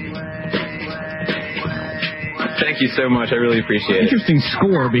 Thank you so much. I really appreciate it. Interesting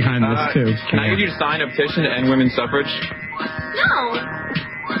score behind this, too. Can I get you to sign a petition to end women's suffrage? No.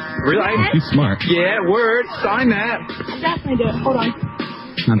 Really? You're smart. Yeah, word. Sign that. Definitely do it. Hold on.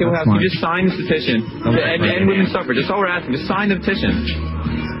 Okay, well, you just sign this petition to end women's suffrage. That's all we're asking. Just sign the petition.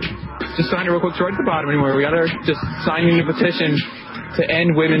 Just sign it real quick. It's right at the bottom anywhere. We got to just signing the petition to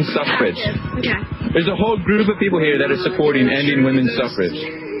end women's suffrage. Okay. There's a whole group of people here that are supporting ending women's suffrage.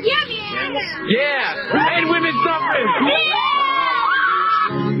 Yeah! End women's suffrage!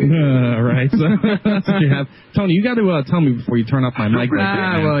 Right. So that's what you have. Tony, you got to tell me before you turn off my mic.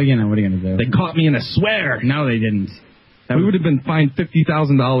 Well, you know, what are you going to do? They caught me in a swear. No, they didn't. We would have been fined $50,000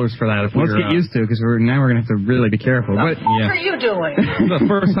 for that if we were... Let's get used to it, because now we're going to have to really be careful. What are you doing? The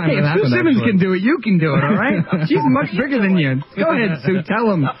first time it happened, Sue Simmons can do it. You can do it, all right? She's much bigger than you. Go ahead, Sue. Tell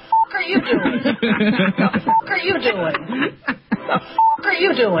him. What are you doing? What are you doing? What are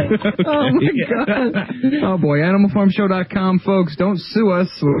you doing? Oh, my God. Oh, boy. AnimalFarmShow.com, folks. Don't sue us.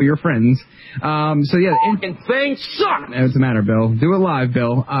 We're your friends. So, yeah. Thing sucks. What's the matter, Bill? Do it live,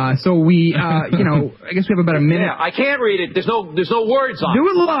 Bill. So we, I guess we have about a minute. Yeah, I can't read it. There's no words on it. Do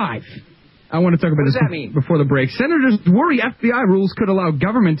it live. I want to talk about this before the break. Senators worry FBI rules could allow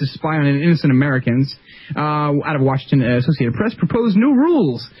government to spy on innocent Americans. Out of Washington, Associated Press proposed new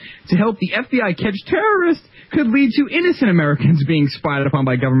rules to help the FBI catch terrorists could lead to innocent Americans being spied upon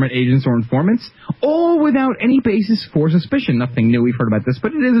by government agents or informants, all without any basis for suspicion. Nothing new. We've heard about this,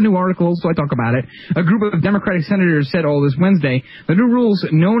 but it is a new article, so I talk about it. A group of Democratic senators said all this Wednesday the new rules,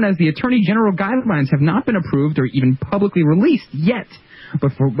 known as the Attorney General Guidelines, have not been approved or even publicly released yet.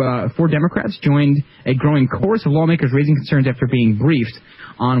 But four Democrats joined a growing chorus of lawmakers raising concerns after being briefed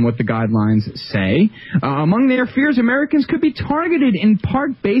on what the guidelines say. Among their fears, Americans could be targeted in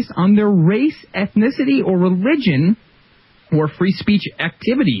part based on their race, ethnicity, or religion, or free speech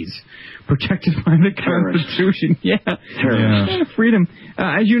activities protected by the Constitution. Freedom.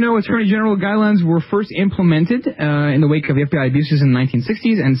 As you know, Attorney General guidelines were first implemented in the wake of FBI abuses in the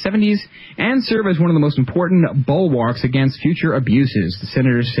 1960s and 70s and serve as one of the most important bulwarks against future abuses, the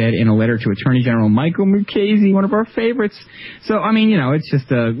senators said in a letter to Attorney General Michael Mukasey, one of our favorites. So, I mean, it's just,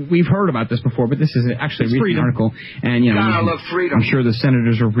 we've heard about this before, but this is actually a recent article. And, I'm sure the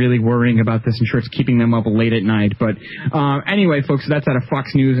senators are really worrying about this. I'm sure it's keeping them up late at night. But anyway, folks, that's out of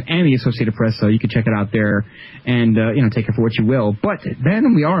Fox News and the Associated Press, so you can check it out there and, take it for what you will. But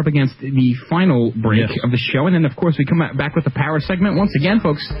then we are up against the final break of the show, and then, of course, we come back with the power segment. Once again,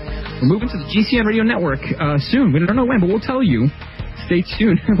 folks, we're moving to the GCN Radio Network soon. We don't know when, but we'll tell you. Stay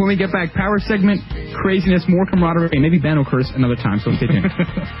tuned. When we get back, power segment, craziness, more camaraderie, maybe Ben will curse another time, so stay tuned. On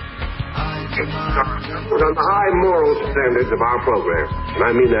the high moral standards of our program, and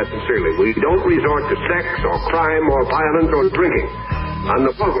I mean that sincerely. We don't resort to sex or crime or violence or drinking on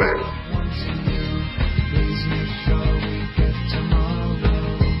the program.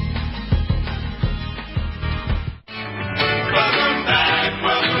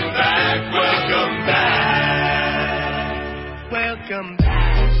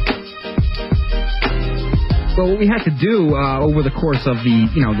 Well, what we had to do over the course of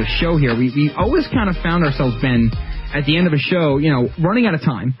the show here, we always kind of found ourselves, Ben, at the end of a show, running out of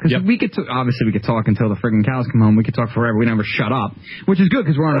time. Because we could talk until the friggin' cows come home. We could talk forever. We never shut up, which is good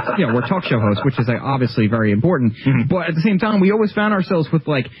because we're talk show hosts, which is obviously very important. But at the same time, we always found ourselves with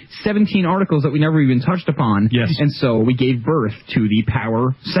 17 articles that we never even touched upon. Yes. And so we gave birth to the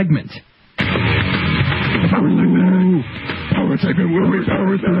Power segment. Power segment will be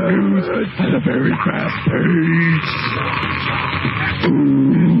powered through news at a very fast pace.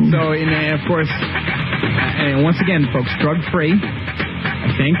 So, of course, once again, folks, drug-free.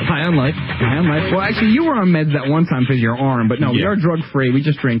 I think. High on life. Well, actually, you were on meds that one time because of your arm, but no, we are drug-free. We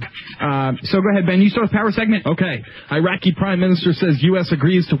just drink. So go ahead, Ben. You start with Power segment. Okay. Iraqi Prime Minister says U.S.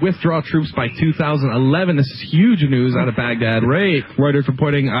 agrees to withdraw troops by 2011. This is huge news out of Baghdad. Right. Reuters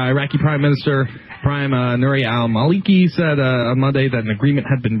reporting Iraqi Prime Minister Nouri al-Maliki said on Monday that an agreement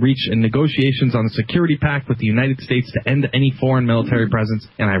had been reached in negotiations on a security pact with the United States to end any foreign military presence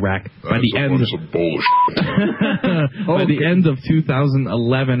in Iraq by the end of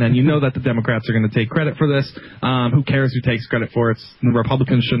 2011. And you know that the Democrats are going to take credit for this. Who cares who takes credit for it? The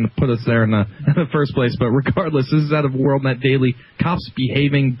Republicans shouldn't have put us there in the first place. But regardless, this is out of WorldNet Daily. Cops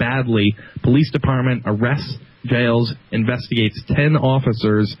behaving badly. Police department arrests, jails, investigates 10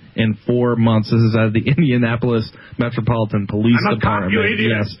 officers in 4 months. This is out of the Indianapolis Metropolitan Police Department.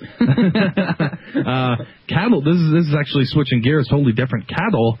 Yes. Cattle, this is actually switching gears, totally different.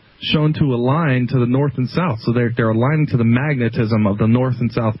 Cattle shown to align to the North and South. So they're aligning to the magnetism of the North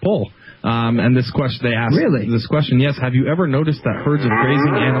and South Pole. And this question, they asked this question, yes, have you ever noticed that herds of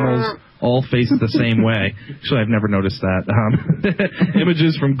grazing animals all face the same way? Actually, I've never noticed that.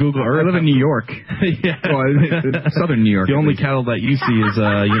 Images from Google Earth. I live in New York. Southern New York. The only cattle that you see is,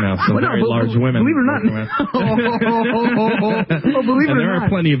 some very large women. Believe it or not. Believe it or not. There are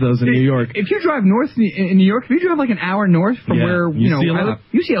plenty of those in New York. If you drive north in New York, if you drive an hour north from where,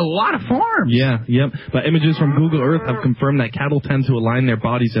 you see a lot of farms. Yeah, yep. But images from Google Earth have confirmed that cattle tend to align their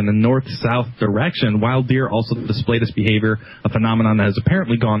bodies in the north-south direction. Wild deer also display this behavior, a phenomenon that has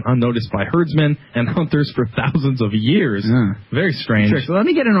apparently gone unnoticed by herdsmen and hunters for thousands of years. Yeah. Very strange. Sure, so let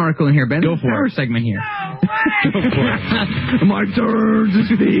me get an article in here, Ben. Go for Power it. segment here. Go for it. My turn to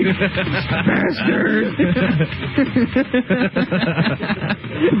speak, bastard.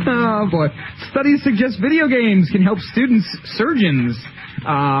 Oh, boy. Studies suggest video games can help surgeons.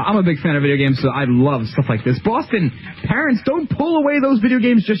 I'm a big fan of video games, so I love stuff like this. Boston, parents, don't pull away those video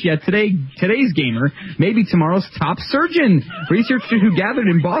games just yet. Today's gamer may be tomorrow's top surgeon. Researchers who gathered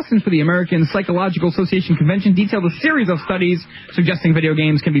in Boston for the American Psychological Association convention detailed a series of studies suggesting video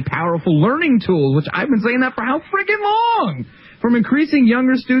games can be powerful learning tools, which I've been saying that for how freaking long? From increasing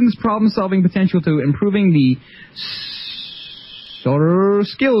younger students' problem-solving potential to improving the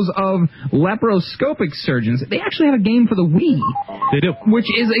skills of laparoscopic surgeons. They actually have a game for the Wii. They do. Which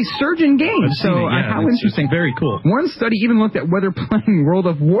is a surgeon game. How interesting. Very cool. One study even looked at whether playing World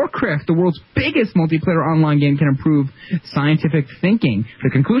of Warcraft, the world's biggest multiplayer online game, can improve scientific thinking. The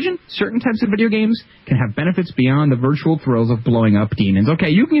conclusion? Certain types of video games can have benefits beyond the virtual thrills of blowing up demons.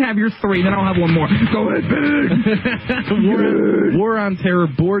 Okay, you can have your 3, then I'll have one more. Go ahead, Big! War on Terror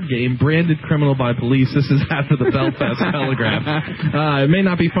board game, branded criminal by police. This is after the Belfast Telegraph. It may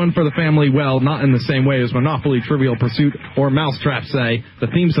not be fun for the family. Well, not in the same way as Monopoly, Trivial Pursuit, or Mousetrap say. The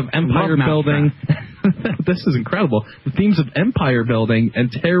themes of empire building... This is incredible. The themes of empire building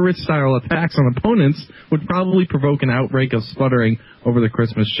and terrorist-style attacks on opponents would probably provoke an outbreak of sputtering over the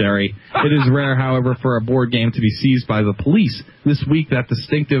Christmas cherry. It is rare, however, for a board game to be seized by the police. This week, that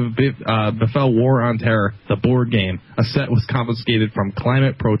distinctive befell War on Terror, the board game. A set was confiscated from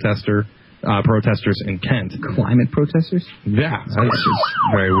climate protesters in Kent. Climate protesters? Yeah, that's just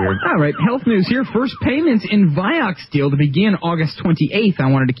very weird. All right, health news here. First payments in Vioxx deal to begin August 28th. I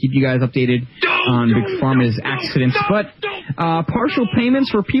wanted to keep you guys updated on Big Pharma's accidents. But partial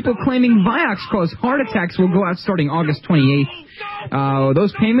payments for people claiming Vioxx caused heart attacks will go out starting August 28th.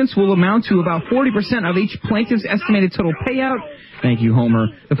 Those payments will amount to about 40% of each plaintiff's estimated total payout. Thank you, Homer.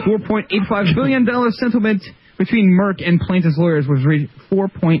 The $4.85 billion settlement between Merck and plaintiff's lawyers was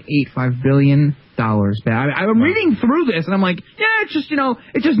 $4.85 billion. I'm reading through this, and I'm like, yeah, it's just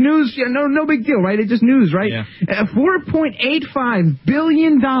news. Yeah, no big deal, right? It's just news, right? Yeah. $4.85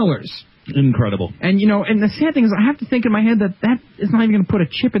 billion. Incredible. And, and the sad thing is I have to think in my head that is not even going to put a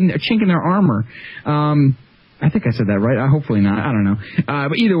chink in their armor. I think I said that right. Hopefully not. I don't know.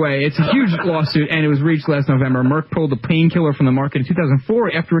 But either way, it's a huge lawsuit, and it was reached last November. Merck pulled the painkiller from the market in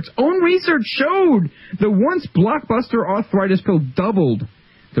 2004 after its own research showed the once blockbuster arthritis pill doubled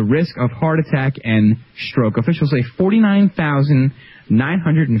the risk of heart attack and stroke. Officials say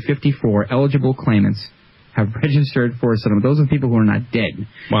 49,954 eligible claimants have registered for settlement. Those are the people who are not dead.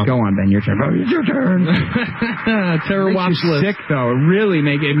 Wow. Go on, Ben. Your turn. It's your turn. Terror watch list. Sick though. It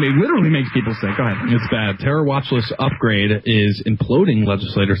literally makes people sick. Go ahead. It's bad. Terror watch list upgrade is imploding.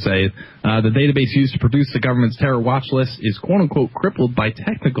 Legislators say the database used to produce the government's terror watch list is "quote unquote" crippled by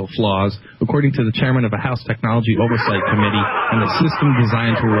technical flaws, according to the chairman of a House Technology Oversight Committee, and the system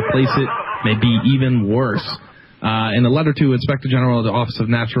designed to replace it may be even worse. In a letter to Inspector General of the Office of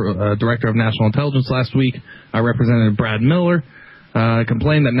Director of National Intelligence last week, Representative Brad Miller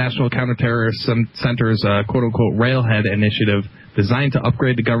complained that National Counterterrorist Center's quote-unquote Railhead initiative, designed to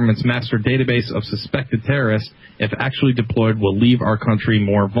upgrade the government's master database of suspected terrorists, if actually deployed, will leave our country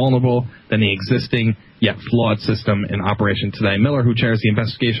more vulnerable than the existing yet flawed system in operation today. Miller, who chairs the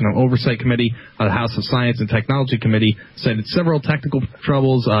Investigation and Oversight Committee of the House of Science and Technology Committee, cited several technical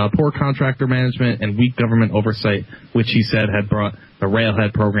troubles, poor contractor management, and weak government oversight, which he said had brought the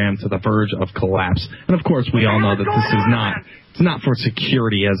Railhead program to the verge of collapse. And of course, we all know that this is not. It's not for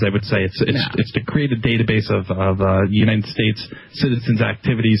security, as they would say. It's to create a database of United States citizens'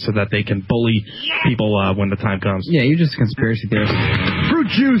 activities so that they can bully people when the time comes. Yeah, you're just a conspiracy theorist. Fruit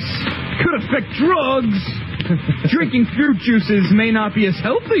juice could affect drugs. Drinking fruit juices may not be as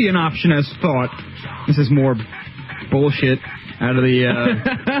healthy an option as thought. This is more bullshit out of the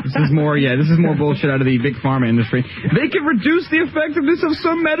this is more bullshit out of the big pharma industry. They can reduce the effectiveness of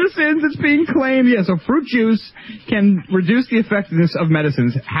some medicines. It's being claimed. Yeah, so fruit juice can reduce the effectiveness of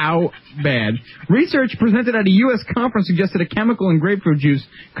medicines. How bad? Research presented at a U.S. conference suggested a chemical in grapefruit juice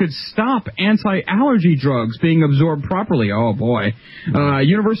could stop anti-allergy drugs being absorbed properly. Oh boy.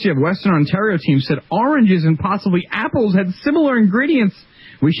 University of Western Ontario team said oranges and possibly apples had similar ingredients.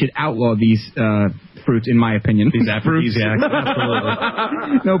 We should outlaw these fruits, in my opinion. These aphrodisiacs,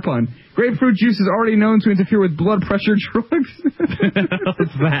 absolutely. No pun. Grapefruit juice is already known to interfere with blood pressure drugs.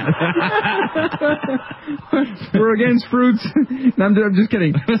 What's that? We're against fruits. No, I'm just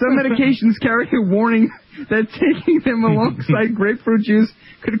kidding. Some medications carry a warning that taking them alongside grapefruit juice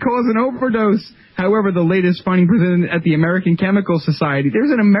could cause an overdose. However, the latest finding presented at the American Chemical Society. There's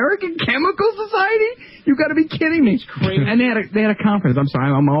an American Chemical Society? You got to be kidding me! It's crazy. And they had a conference. I'm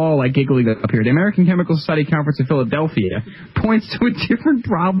sorry, I'm all like giggling up here. The American Chemical Society conference in Philadelphia points to a different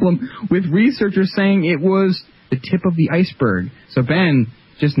problem, with researchers saying it was the tip of the iceberg. So Ben,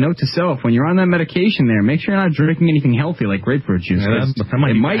 just note to self, when you're on that medication there, make sure you're not drinking anything healthy like grapefruit juice. Yeah,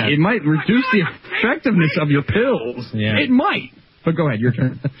 it might reduce the effectiveness of your pills. Yeah. It might. But go ahead, your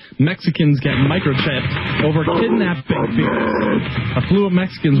turn. Mexicans get microchipped over kidnapping fears. A slew of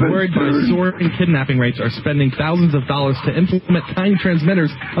Mexicans worried by soaring kidnapping rates are spending thousands of dollars to implement tiny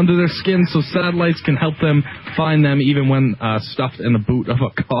transmitters under their skin so satellites can help them find them even when stuffed in the boot of a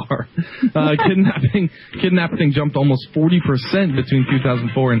car. Kidnapping jumped almost 40% between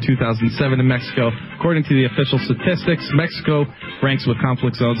 2004 and 2007 in Mexico. According to the official statistics, Mexico ranks with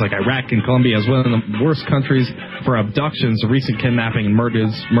conflict zones like Iraq and Colombia as one of the worst countries for abductions. Recent kidnapping and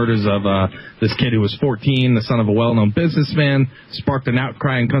murders of this kid who was 14, the son of a well-known businessman, sparked an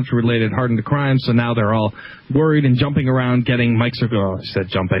outcry in country-related hardened crimes. So now they're all worried and jumping around, getting microchips. Oh, I said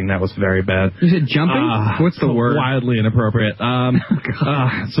jumping. That was very bad. You said jumping? What's the word? Wildly inappropriate.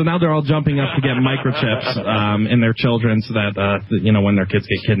 So now they're all jumping up to get microchips in their children so that when their kids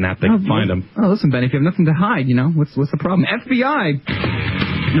get kidnapped, they can find them. Oh, listen, Ben, if you have nothing to hide, what's the problem? FBI.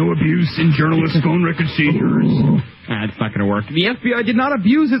 No abuse in journalists' phone record seizures. It's not going to work. The FBI did not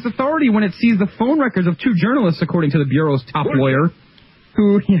abuse its authority when it seized the phone records of 2 journalists, according to the Bureau's top lawyer,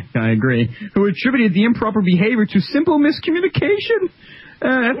 who attributed the improper behavior to simple miscommunication.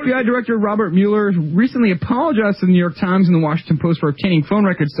 FBI Director Robert Mueller recently apologized to the New York Times and the Washington Post for obtaining phone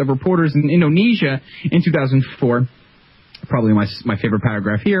records of reporters in Indonesia in 2004. Probably my favorite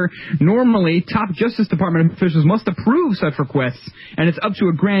paragraph here. Normally, top Justice Department officials must approve such requests, and it's up to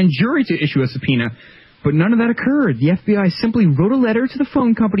a grand jury to issue a subpoena. But none of that occurred. The FBI simply wrote a letter to the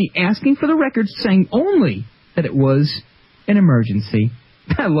phone company asking for the records, saying only that it was an emergency.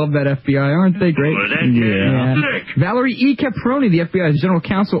 I love that FBI, aren't they great? Yeah. Valerie E. Caproni, the FBI's general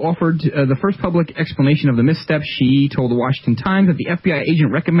counsel, offered the first public explanation of the misstep. She told the Washington Times that the FBI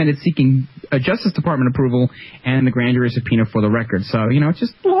agent recommended seeking a Justice Department approval and the grand jury subpoena for the record. So, it's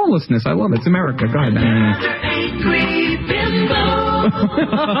just lawlessness. I love it. It's America. Go ahead,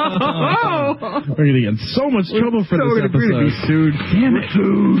 We're going to get in so much trouble for this episode. We're going to be sued. Damn it.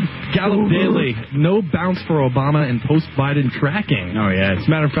 Gallup Daily. No bounce for Obama in post-Biden tracking. Oh, yeah. As a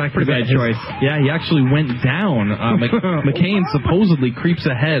matter of fact, pretty bad choice. Yeah, he actually went down. McCain supposedly creeps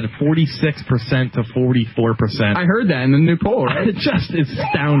ahead 46% to 44%. I heard that in the new poll, right? It's just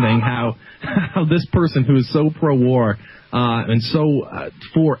astounding how this person who is so pro-war And so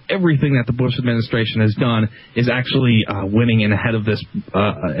for everything that the Bush administration has done is actually winning and ahead of this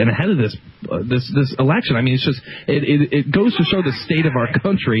this election. I mean, it's just it goes to show the state of our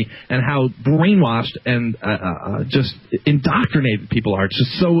country and how brainwashed and just indoctrinated people are. It's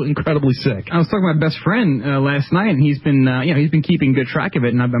just so incredibly sick. I was talking to my best friend last night, and he's been keeping good track of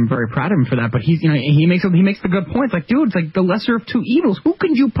it, and I'm very proud of him for that. But he makes the good points. Like, dude, it's like the lesser of two evils. Who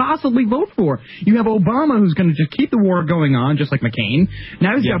could you possibly vote for? You have Obama, who's going to just keep the war going on, just like McCain.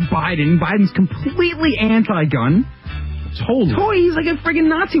 Now he's got Biden. Biden's completely anti-gun. Totally. He's like a friggin'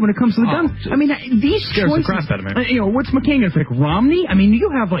 Nazi when it comes to the guns. I mean, these choices. The crap out of me. What's McCain going to pick? Romney? I mean,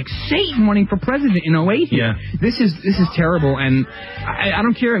 you have like Satan running for president in 08 here. Yeah. This is terrible, and I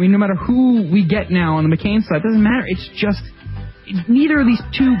don't care. I mean, no matter who we get now on the McCain side, it doesn't matter. It's just neither of these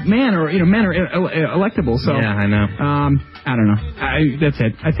two men are electable. So yeah, I know. I don't know. That's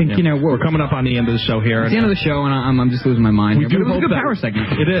it. I think we're coming up on the end of the show here. It's the end of the show, and I'm just losing my mind. We do it was hope a good that power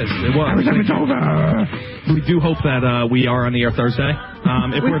segment. It is. It was. It's over. We do hope that we are on the air Thursday.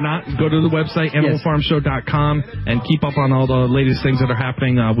 If we're not, go to the website animalfarmshow.com and keep up on all the latest things that are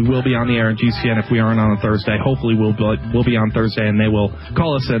happening. We will be on the air in GCN if we aren't on a Thursday. Hopefully we'll be on Thursday, and they will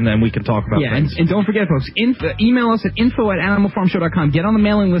call us and then we can talk about things. And don't forget, folks, email us at info@animalfarmshow.com. Get on the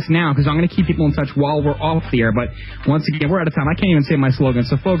mailing list now, because I'm going to keep people in touch while we're off the air. But once again, we're out of time. I can't even say my slogan.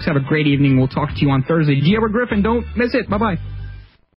 So, folks, have a great evening. We'll talk to you on Thursday. G. Edward Griffin, don't miss it. Bye-bye.